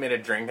doesn't want me to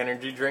drink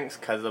energy drinks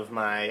because of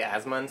my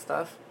asthma and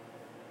stuff.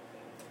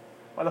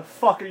 Why the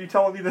fuck are you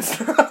telling me this?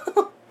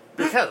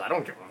 Because I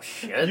don't give a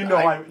shit. You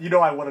know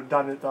I would have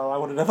done it though. I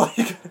would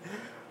have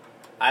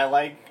I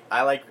like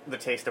the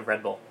taste of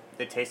Red Bull.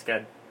 It tastes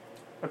good.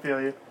 I feel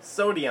you.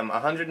 Sodium,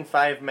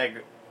 105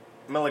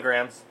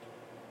 milligrams.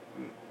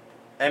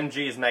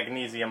 Mg is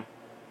magnesium.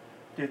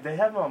 Dude, they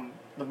have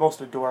the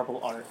most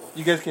adorable art.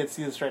 You guys can't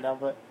see this right now,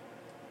 but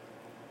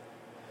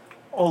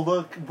oh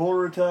look,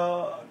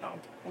 Boruto. No,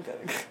 I'm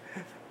kidding.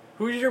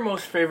 Who's your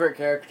most favorite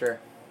character?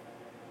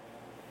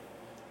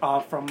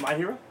 From My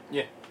Hero?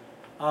 Yeah.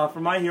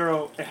 From My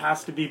Hero, it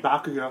has to be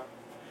Bakugo.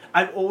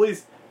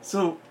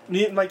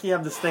 Me and Mikey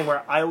have this thing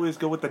where I always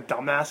go with the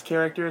dumbass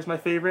character as my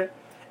favorite,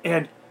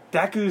 and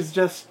Deku's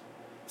just,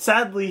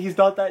 sadly, he's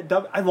not that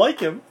dumb. I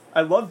like him.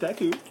 I love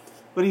Deku.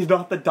 But he's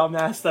not the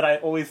dumbass that I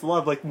always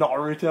love, like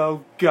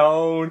Naruto,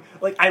 Gon.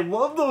 I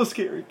love those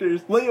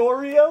characters.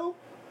 Leorio.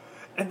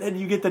 And then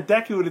you get the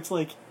Deku, and it's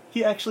like,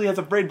 he actually has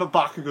a brain, but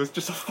Bakugo's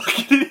just a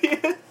fucking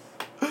idiot.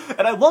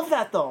 And I love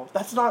that, though.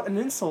 That's not an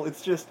insult.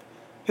 It's just,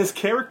 his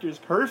character's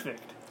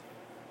perfect.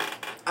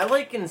 I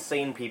like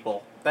insane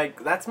people.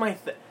 That's my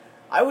thing.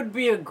 I would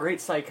be a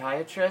great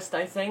psychiatrist,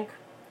 I think.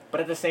 But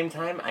at the same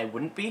time, I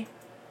wouldn't be.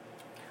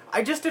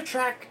 I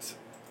attract,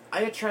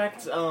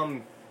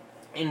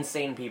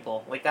 insane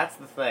people. That's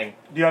the thing.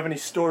 Do you have any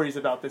stories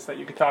about this that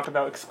you could talk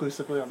about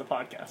exclusively on the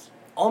podcast?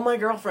 All my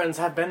girlfriends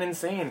have been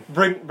insane.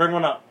 Bring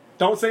one up.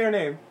 Don't say her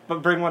name,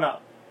 but bring one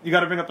up. You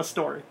gotta bring up a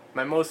story.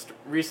 My most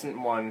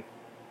recent one.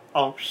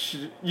 Oh,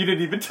 shit. You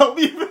didn't even tell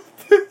me about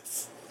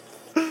this.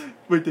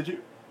 Wait, did you?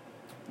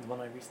 The one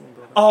I recently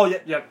broke up. Oh, yeah,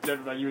 you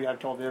have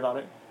told me about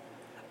it.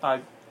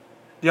 Do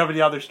you have any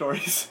other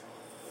stories?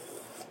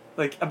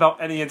 About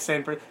any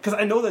insane person? Because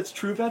I know that's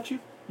true about you,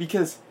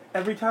 because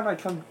every time I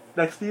come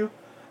next to you,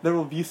 there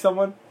will be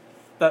someone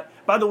that...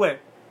 By the way,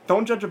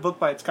 don't judge a book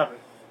by its cover.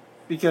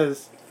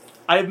 Because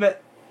I have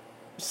met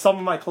some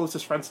of my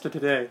closest friends to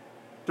today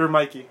through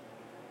Mikey.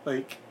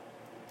 I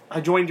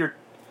joined your...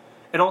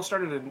 It all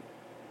started in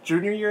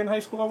junior year in high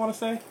school, I want to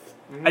say.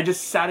 Mm-hmm. I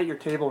just sat at your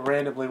table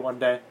randomly one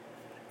day.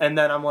 And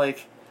then I'm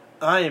like,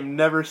 I am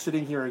never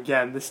sitting here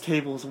again. This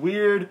table's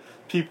weird.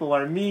 People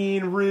are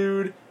mean,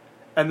 rude.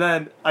 And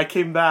then I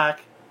came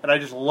back, and I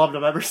just loved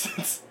them ever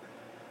since.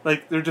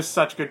 They're just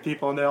such good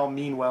people, and they all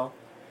mean well.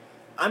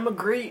 I'm a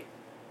great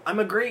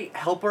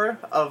helper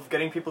of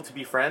getting people to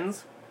be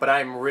friends, but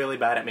I'm really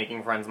bad at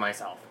making friends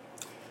myself.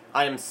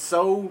 I am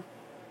so...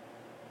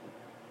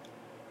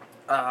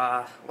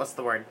 what's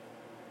the word?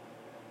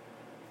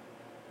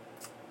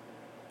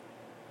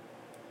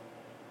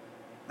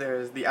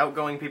 There's the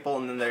outgoing people,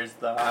 and then there's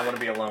the I want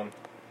to be alone.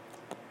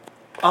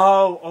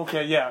 Oh,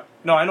 okay, yeah.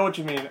 No, I know what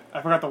you mean.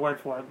 I forgot the word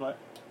for it, but...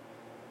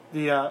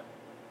 The,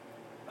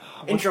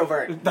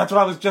 Introvert. That's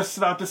what I was just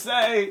about to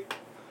say!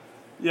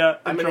 Yeah,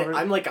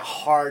 I'm like a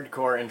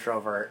hardcore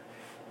introvert.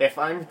 If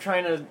I'm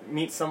trying to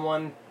meet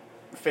someone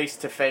face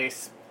to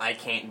face, I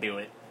can't do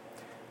it.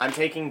 I'm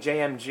taking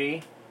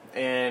JMG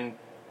in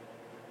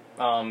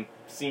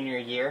senior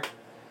year,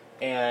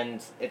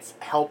 and it's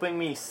helping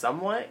me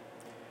somewhat,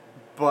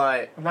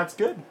 but and that's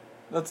good.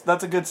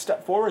 That's a good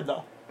step forward,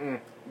 though.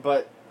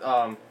 But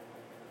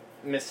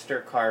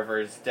Mr.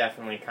 Carver's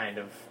definitely kind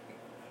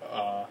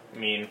of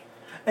mean.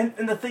 And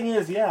the thing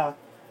is, yeah,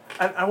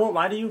 I won't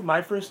lie to you.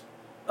 My first,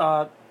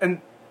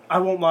 and I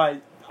won't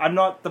lie, I'm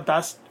not the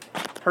best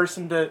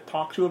person to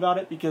talk to about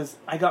it because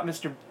I got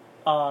Mr.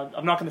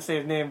 I'm not going to say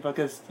his name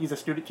because he's a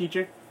student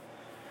teacher.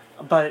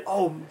 But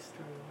oh, Mr.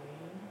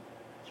 Wayne,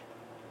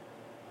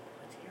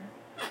 what's here?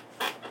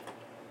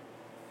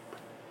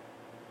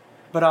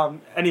 But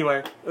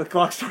anyway,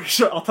 long story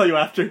short, I'll tell you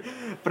after.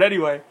 But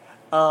anyway,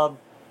 I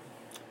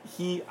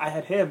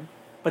had him,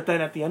 but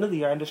then at the end of the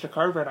year, I had Mr.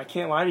 Carver, and I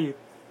can't lie to you,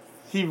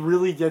 he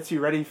really gets you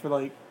ready for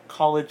like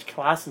college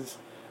classes.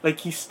 Like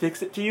he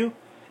sticks it to you,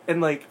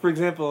 and like for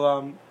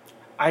example,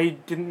 I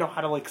didn't know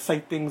how to like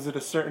cite things in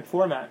a certain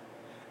format,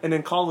 and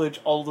in college,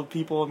 all the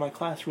people in my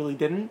class really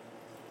didn't,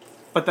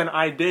 but then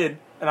I did,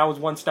 and I was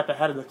one step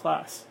ahead of the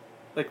class.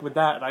 Like with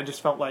that, and I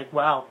just felt like,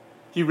 wow,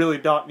 he really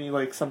taught me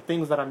like some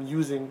things that I'm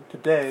using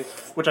today,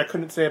 which I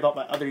couldn't say about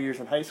my other years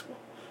in high school.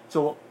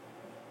 So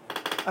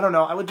I don't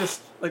know. I would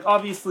just like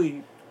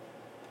obviously,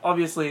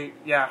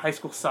 yeah, high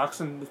school sucks,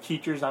 and the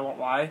teachers, I won't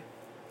lie,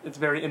 it's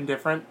very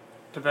indifferent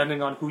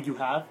depending on who you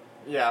have.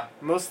 Yeah,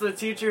 most of the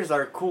teachers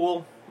are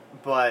cool,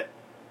 but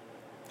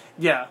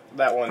yeah,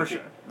 that one, for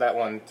sure. That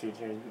one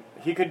teacher,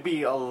 he could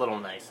be a little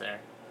nicer.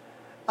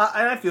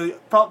 And I feel you.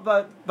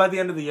 But by the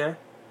end of the year,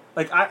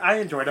 like I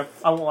enjoyed him.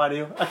 I won't lie to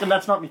you. Like, and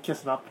that's not me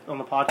kissing up on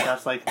the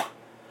podcast. Like,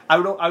 I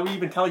would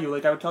even tell you.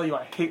 Like, I would tell you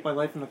I hate my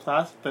life in the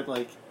class, but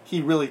like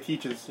he really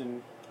teaches,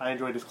 and I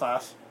enjoyed his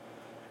class.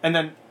 And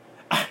then,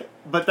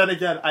 but then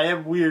again, I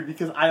am weird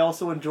because I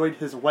also enjoyed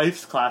his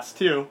wife's class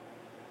too.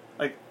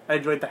 Like, I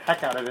enjoyed the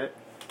heck out of it,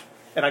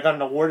 and I got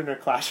an award in her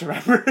class.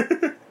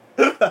 Remember?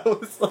 That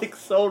was like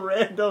so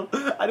random.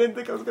 I didn't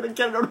think I was gonna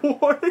get an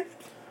award.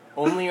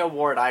 Only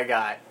award I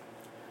got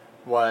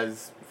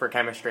was for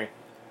chemistry.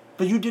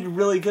 But you did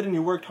really good and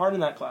you worked hard in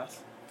that class.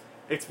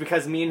 It's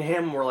because me and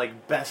him were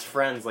like best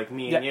friends, like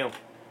me and you.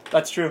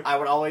 That's true. I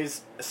would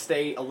always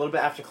stay a little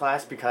bit after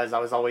class because I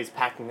was always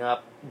packing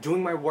up,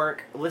 doing my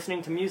work,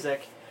 listening to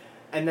music,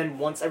 and then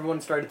once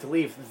everyone started to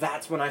leave,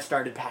 that's when I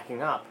started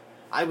packing up.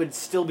 I would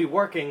still be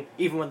working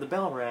even when the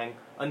bell rang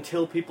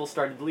until people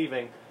started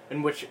leaving,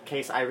 in which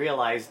case I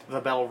realized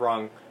the bell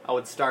rung. I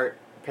would start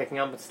picking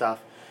up and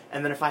stuff,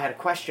 and then if I had a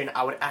question,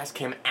 I would ask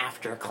him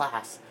after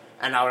class.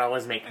 And I would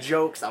always make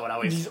jokes. I would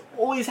always... He's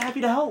always happy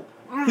to help.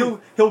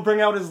 He'll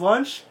bring out his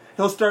lunch.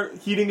 He'll start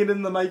heating it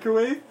in the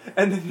microwave,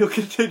 and then he'll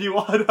continue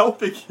on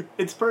helping you.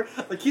 It's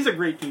like he's a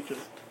great teacher,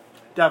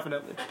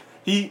 definitely.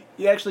 He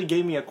actually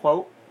gave me a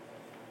quote,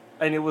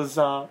 and it was,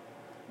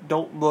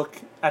 "Don't look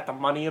at the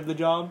money of the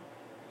job.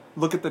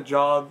 Look at the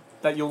job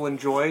that you'll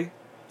enjoy,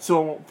 so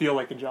it won't feel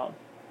like a job.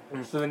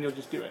 So then you'll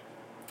just do it."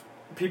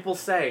 People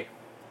say,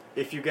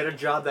 if you get a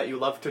job that you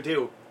love to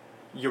do,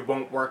 you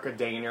won't work a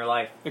day in your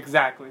life.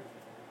 Exactly.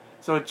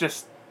 So it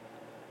just,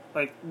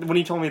 like, when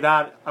he told me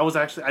that, I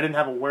didn't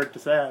have a word to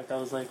say. Like, I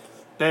was like,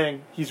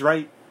 dang, he's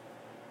right.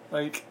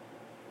 Like,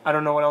 I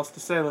don't know what else to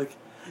say. Like,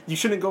 you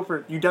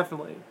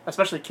definitely,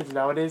 especially kids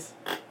nowadays,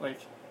 like,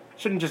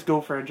 shouldn't just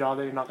go for a job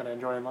that you're not going to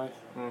enjoy in life.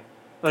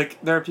 Like,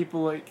 there are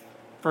people, like,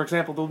 for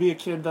example, there'll be a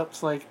kid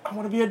that's like, I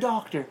want to be a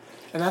doctor.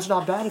 And that's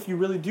not bad if you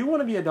really do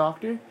want to be a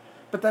doctor.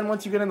 But then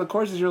once you get in the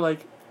courses, you're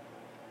like,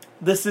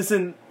 this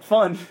isn't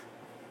fun.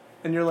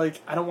 And you're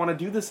like, I don't want to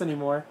do this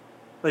anymore.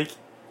 Like,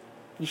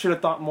 you should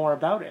have thought more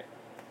about it.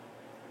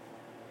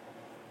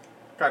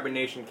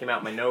 Carbonation came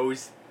out my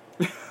nose.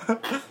 You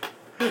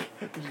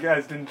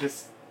guys didn't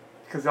just...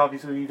 Because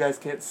obviously you guys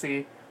can't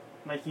see.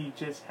 Mikey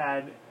just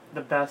had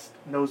the best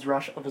nose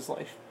rush of his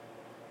life.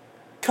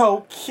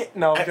 Coke.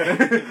 No, I'm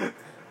kidding.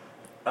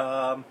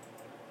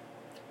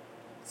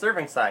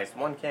 Serving size,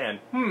 1 can.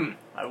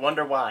 I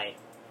wonder why.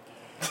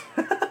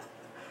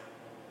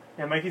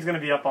 Yeah, Mikey's going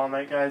to be up all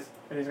night, guys.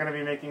 And he's going to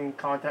be making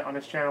content on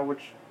his channel,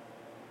 which...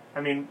 I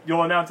mean,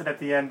 you'll announce it at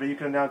the end, but you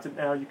can announce it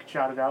now. You can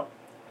shout it out,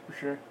 for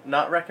sure.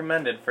 Not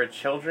recommended for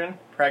children,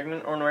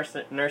 pregnant or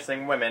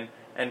nursing women,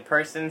 and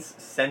persons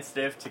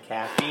sensitive to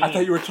caffeine. I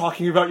thought you were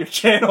talking about your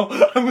channel.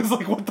 I was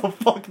like, what the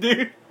fuck,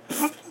 dude?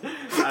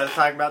 I was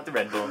talking about the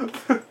Red Bull.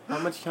 How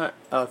much time?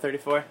 Oh,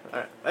 34?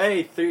 Alright.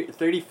 Hey,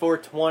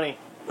 34:20.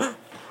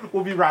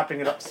 We'll be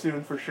wrapping it up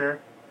soon, for sure.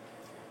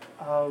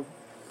 I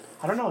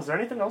don't know, is there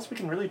anything else we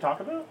can really talk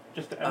about?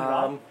 Just to end it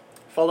off?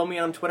 Follow me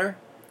on Twitter.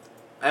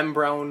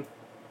 Mbrown.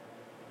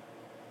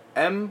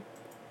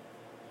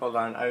 Hold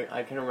on,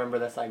 I can remember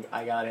this.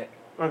 I got it.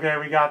 Okay,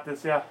 we got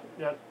this. Yeah.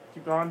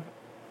 Keep going.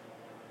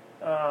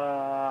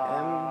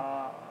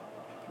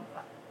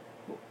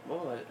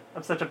 What was it?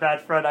 I'm such a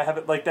bad friend. I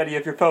haven't liked any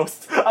of your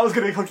posts. I was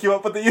gonna hook you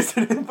up with the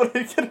username, but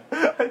I couldn't.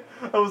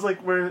 I was like,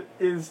 where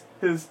is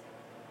his?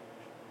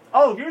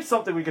 Oh, here's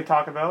something we could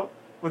talk about.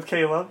 with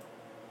Caleb.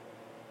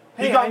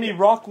 Hey, He got me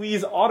Rock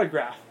Lee's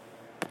autograph.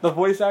 The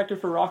voice actor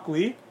for Rock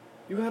Lee.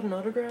 You got an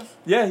autograph?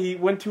 Yeah, he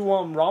went to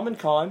Ramen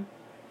Con,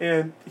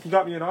 and he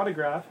got me an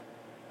autograph,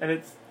 and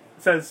it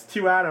says,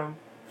 to Adam,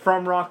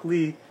 from Rock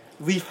Lee,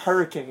 Leaf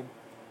Hurricane,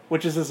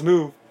 which is his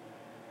move.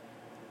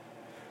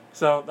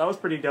 So, that was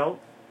pretty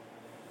dope.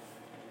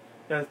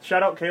 Yeah,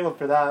 shout out Caleb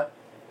for that.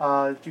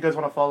 If you guys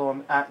want to follow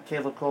him, at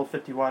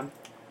CalebCole51.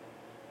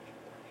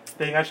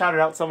 Dang, I shouted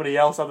out somebody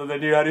else other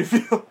than you. How do you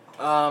feel?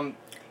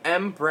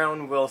 M.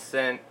 Brown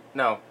Wilson.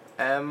 No,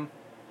 M.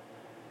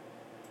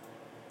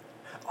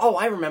 Oh,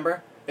 I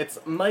remember. It's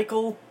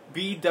Michael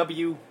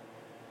BW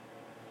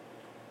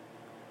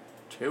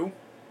 2,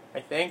 I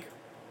think.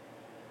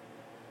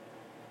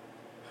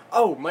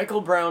 Oh,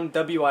 Michael Brown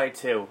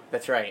WI2.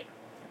 That's right.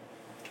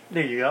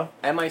 There you go.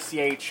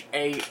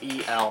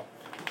 Michael.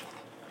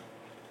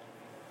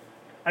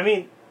 I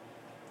mean,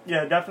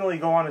 yeah, definitely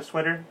go on his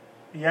Twitter.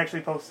 He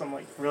actually posts some,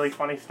 like, really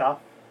funny stuff.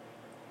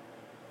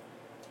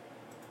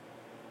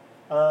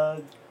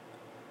 I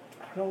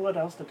don't know what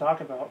else to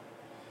talk about.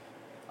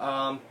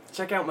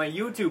 Check out my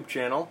YouTube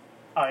channel,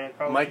 Oh, yeah,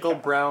 probably Michael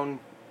should. Brown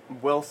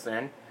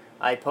Wilson.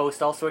 I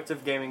post all sorts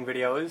of gaming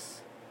videos.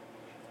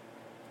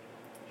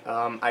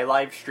 I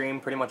live stream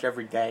pretty much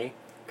every day,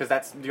 because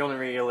that's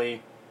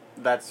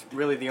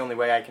really the only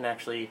way I can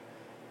actually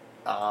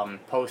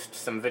post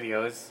some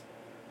videos.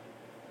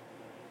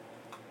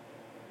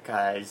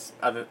 Because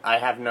I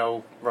have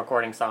no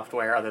recording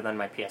software other than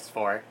my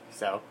PS4,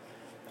 so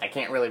I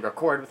can't really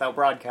record without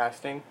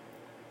broadcasting.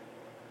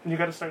 You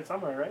gotta start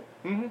somewhere, right?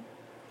 Mm-hmm.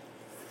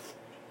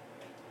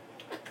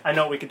 I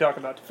know what we could talk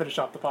about to finish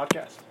off the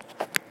podcast.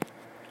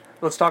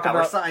 Let's talk Our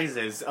about...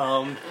 sizes.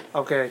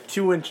 Okay,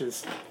 2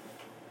 inches.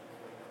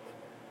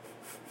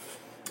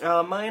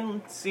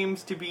 Mine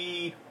seems to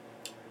be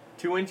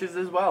 2 inches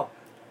as well.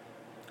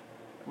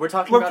 We're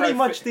talking We're about pretty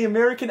much the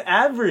American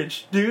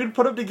average, dude.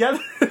 Put them together.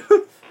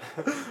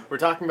 We're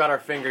talking about our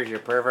fingers, you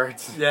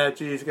perverts. Yeah,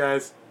 jeez,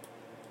 guys.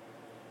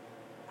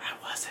 I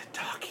wasn't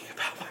talking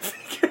about my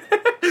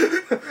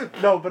finger.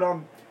 No, but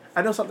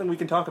I know something we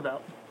can talk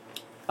about.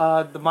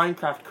 The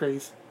Minecraft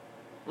craze.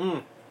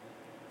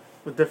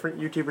 With different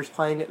YouTubers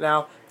playing it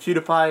now.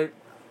 PewDiePie,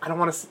 I don't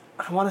want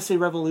to say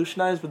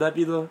revolutionize. Would that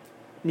be the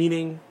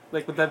meaning?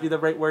 Like, would that be the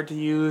right word to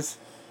use?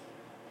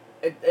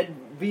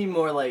 It'd be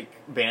more like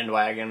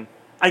bandwagon.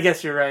 I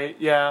guess you're right,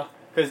 yeah.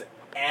 Because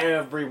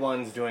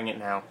everyone's doing it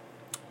now.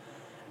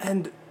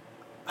 And,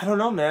 I don't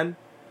know, man.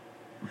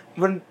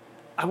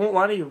 I won't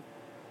lie to you.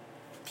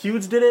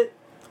 Feuds did it.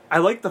 I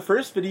liked the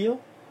first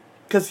video.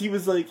 Because he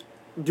was, like,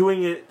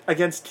 doing it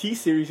against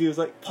T-Series. He was,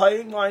 like,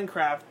 playing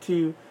Minecraft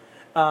to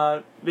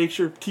make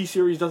sure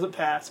T-Series doesn't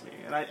pass me.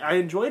 And I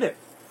enjoyed it.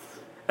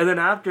 And then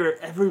after,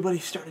 everybody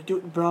started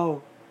doing it,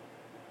 bro.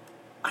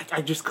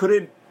 I just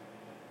couldn't.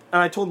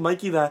 And I told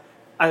Mikey that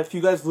if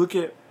you guys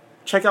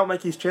check out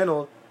Mikey's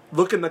channel,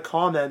 look in the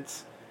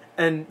comments,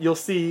 and you'll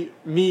see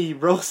me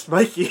roast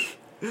Mikey.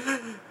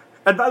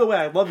 And by the way,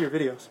 I love your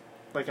videos.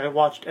 Like, I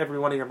watched every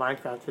one of your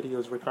Minecraft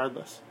videos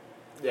regardless.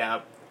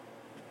 Yeah.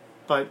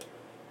 But,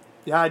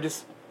 yeah,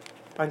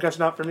 Minecraft's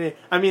not for me.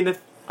 I mean,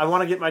 if I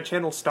want to get my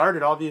channel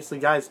started, obviously,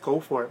 guys, go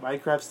for it.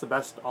 Minecraft's the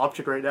best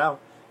option right now.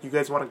 You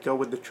guys want to go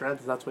with the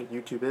trends, that's what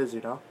YouTube is, you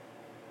know?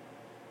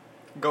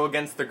 Go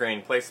against the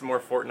grain. Play some more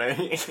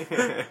Fortnite.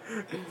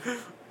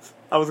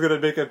 I was gonna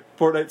make a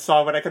Fortnite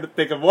song, but I couldn't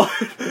think of one.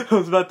 I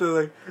was about to,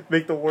 like,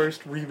 make the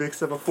worst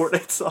remix of a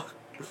Fortnite song.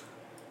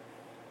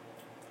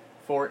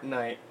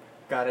 Fortnite.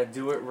 Gotta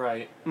do it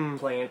right.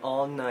 Playing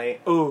all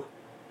night. Ooh.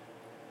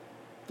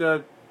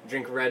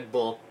 Drink Red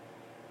Bull.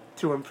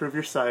 To improve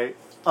your sight.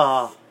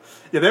 Yeah,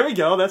 there we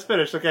go. That's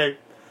finished. Okay.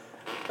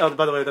 Oh,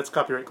 by the way, that's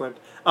copyright claimed.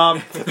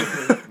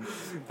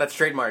 That's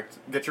trademarked.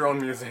 Get your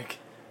own music.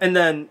 And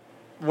then,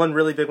 one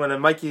really big one,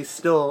 and Mikey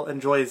still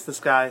enjoys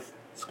this guy's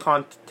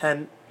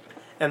content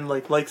and,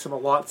 like, likes him a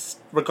lot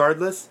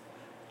regardless.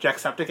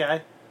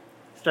 Jacksepticeye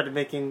started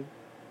making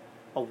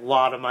a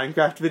lot of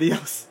Minecraft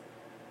videos.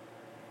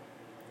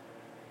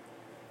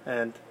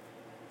 And,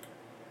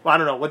 well, I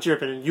don't know, what's your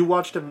opinion? You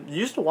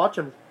used to watch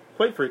him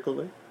quite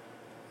frequently.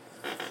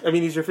 I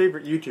mean, he's your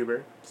favorite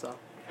YouTuber, so.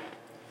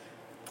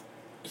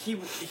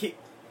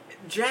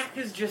 Jack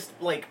is just,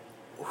 like,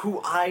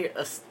 who I,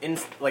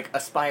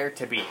 aspire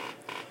to be.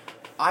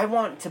 I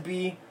want to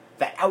be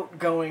the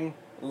outgoing,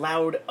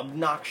 loud,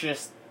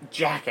 obnoxious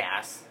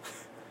jackass.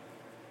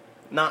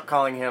 Not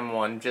calling him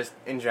one, just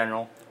in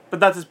general. But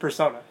that's his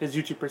persona, his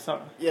YouTube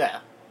persona. Yeah.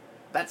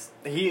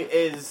 He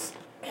is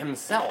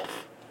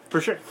himself.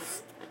 For sure.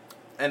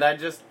 And I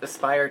just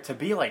aspire to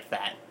be like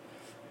that.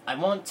 I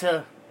want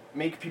to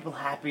make people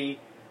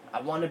happy.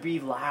 I want to be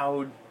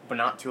loud, but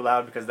not too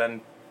loud, because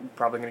then I'm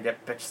probably going to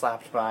get bitch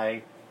slapped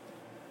by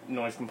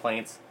noise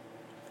complaints.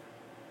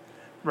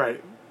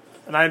 Right.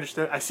 And I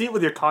understand. I see it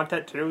with your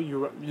content, too.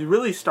 You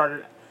really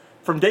started,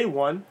 from day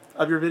one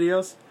of your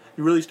videos,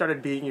 you really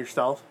started being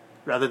yourself,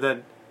 rather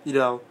than,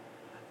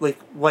 like,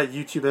 what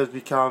YouTube has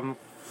become.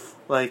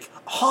 Like,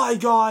 hi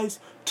guys,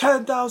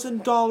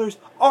 $10,000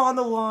 on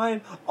the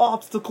line,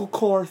 obstacle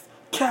course,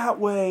 can't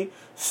wait,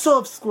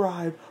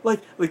 subscribe,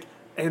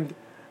 and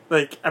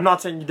I'm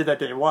not saying you did that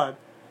day one,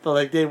 but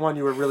like day one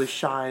you were really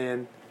shy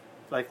and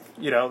like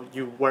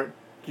you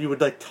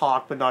would like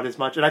talk but not as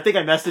much, and I think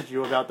I messaged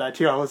you about that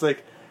too. I was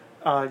like,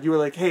 you were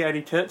like, hey,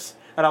 any tips?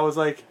 And I was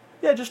like,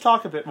 yeah, just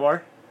talk a bit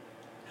more.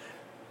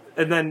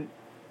 And then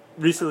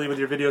recently with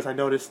your videos, I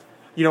noticed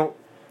you don't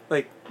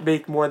like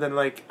make more than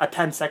like a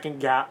 10-second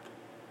gap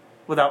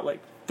without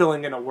like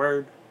filling in a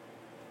word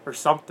or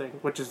something,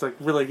 which is like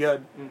really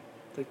good.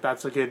 Like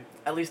that's a good.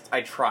 At least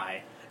I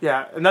try.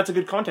 Yeah, and that's a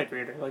good content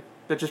creator. Like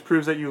that just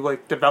proves that you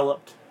like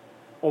developed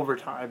over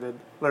time and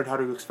learned how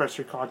to express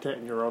your content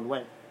in your own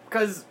way.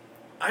 Because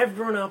I've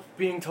grown up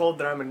being told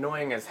that I'm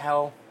annoying as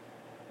hell.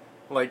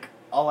 Like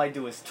all I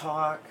do is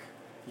talk,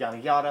 yada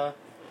yada.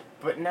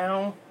 But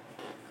now,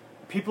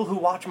 people who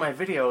watch my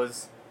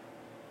videos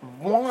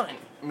want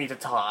me to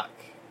talk.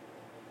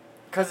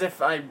 Because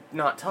if I'm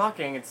not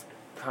talking, it's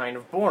kind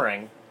of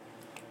boring.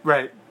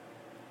 Right.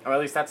 Or at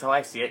least that's how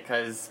I see it,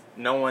 because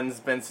no one's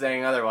been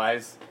saying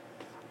otherwise.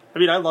 I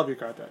mean, I love your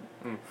content.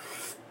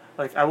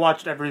 Like, I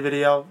watched every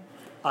video.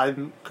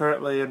 I'm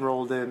currently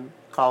enrolled in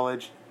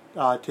college,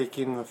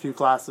 taking a few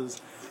classes,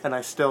 and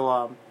I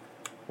still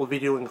will be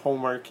doing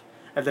homework,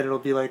 and then it'll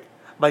be like,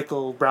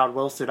 Michael Brown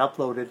Wilson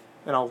uploaded,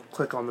 and I'll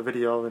click on the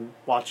video and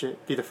watch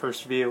it, be the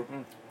first view.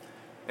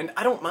 And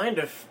I don't mind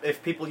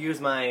if people use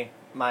my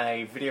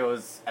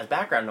videos as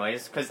background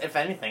noise, because if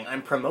anything,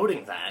 I'm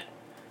promoting that.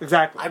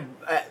 Exactly.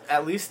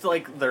 At least,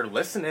 like, they're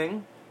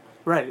listening.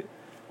 Right.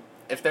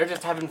 If they're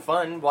just having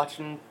fun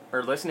watching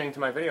or listening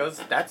to my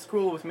videos, that's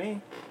cool with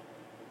me.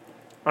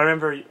 I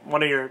remember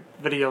one of your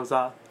videos,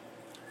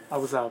 I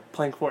was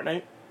playing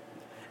Fortnite,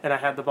 and I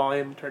had the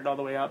volume turned all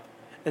the way up,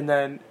 and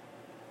then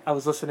I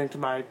was listening to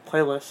my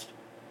playlist,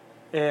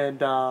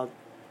 and I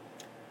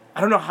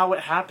don't know how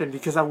it happened,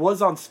 because I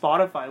was on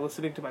Spotify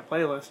listening to my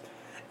playlist,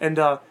 and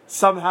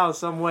somehow,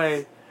 some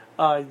way,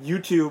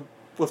 YouTube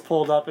was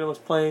pulled up, and it was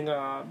playing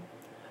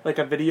like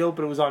a video,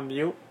 but it was on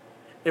mute.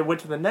 It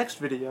went to the next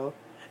video,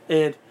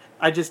 and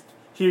I just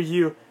hear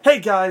you, hey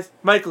guys,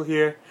 Michael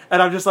here,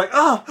 and I'm just like,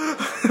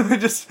 I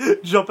just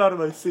jump out of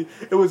my seat.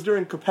 It was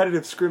during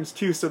competitive scrims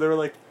too, so there were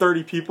like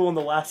 30 people in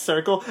the last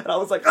circle, and I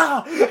was like,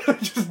 I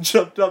just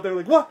jumped up. They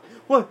were like,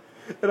 what?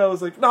 And I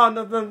was like, no,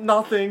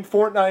 nothing,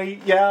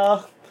 Fortnite,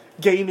 yeah,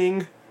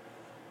 gaming.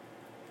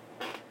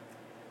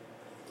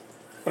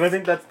 And I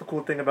think that's the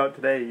cool thing about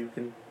today. You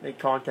can make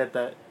content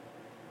that,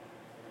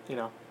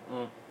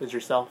 is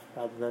yourself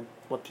rather than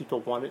what people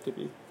want it to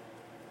be.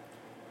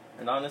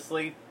 And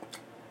honestly,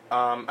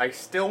 I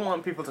still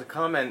want people to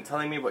comment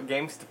telling me what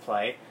games to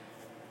play,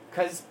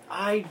 because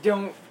I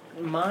don't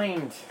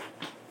mind.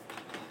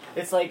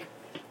 It's like,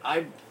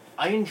 I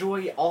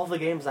enjoy all the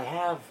games I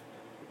have.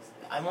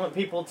 I want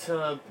people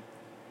to...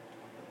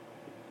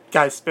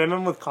 Guys, spam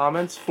him with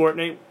comments,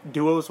 Fortnite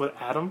duos with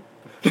Adam.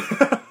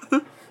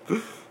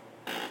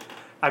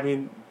 I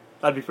mean,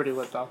 that'd be pretty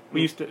lit though.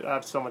 We used to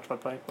have so much fun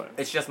playing, but...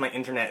 It's just my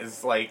internet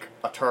is like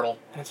a turtle.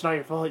 And it's not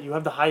your fault. You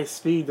have the highest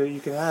speed that you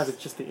can have.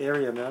 It's just the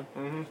area, man.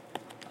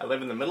 I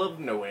live in the middle of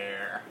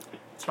nowhere.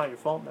 It's not your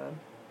fault, man.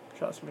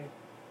 Trust me.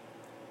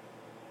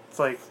 It's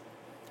like...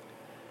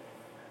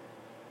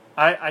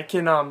 I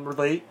can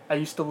relate. I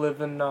used to live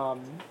in,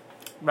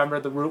 remember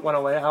the Route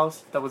 108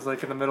 house that was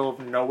like in the middle of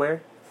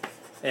nowhere?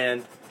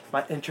 And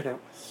my internet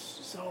was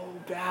so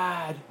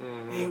bad.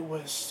 It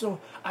was so...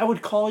 I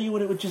would call you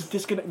and it would just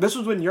disconnect. This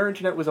was when your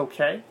internet was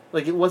okay.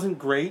 Like, it wasn't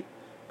great,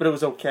 but it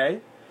was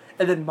okay.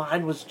 And then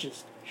mine was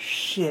just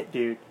shit,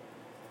 dude.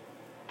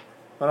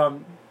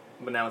 But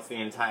now it's the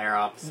entire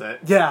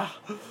opposite. Yeah.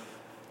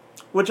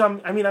 Which I'm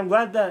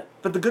glad that...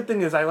 But the good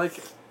thing is I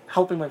like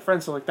helping my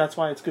friends, so like that's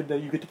why it's good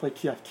that you get to play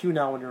TF2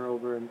 now when you're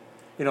over, and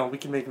we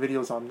can make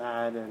videos on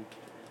that and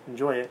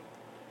enjoy it.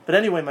 But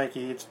anyway,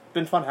 Mikey, it's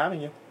been fun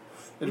having you.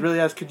 It really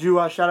has. Could you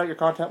shout out your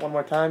content one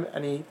more time?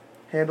 Any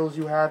handles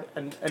you have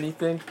and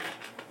anything?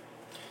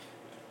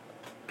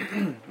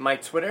 My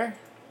Twitter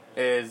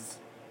is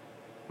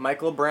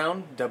Michael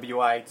Brown,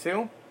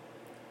 WI2,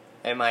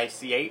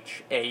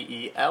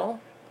 MICHAEL,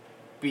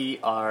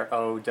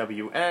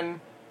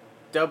 BROWN,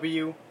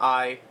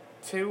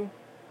 WI2,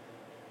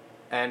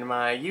 and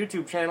my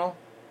YouTube channel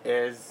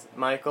is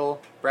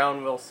Michael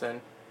Brown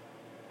Wilson,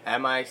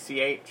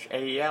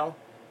 MICHAEL,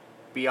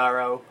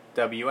 BROWN,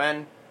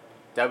 WILSON.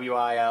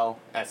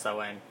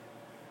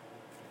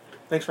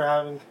 Thanks for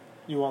having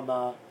you on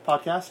the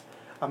podcast.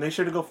 Make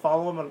sure to go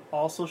follow him on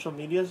all social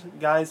medias.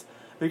 Guys,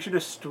 make sure to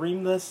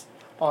stream this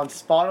on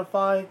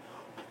Spotify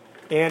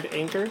and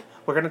Anchor.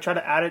 We're going to try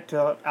to add it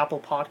to Apple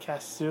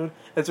Podcasts soon.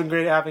 It's been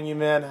great having you,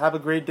 man. Have a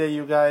great day,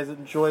 you guys.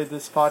 Enjoy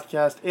this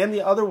podcast and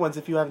the other ones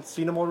if you haven't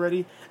seen them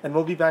already. And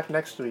we'll be back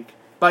next week.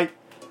 Bye.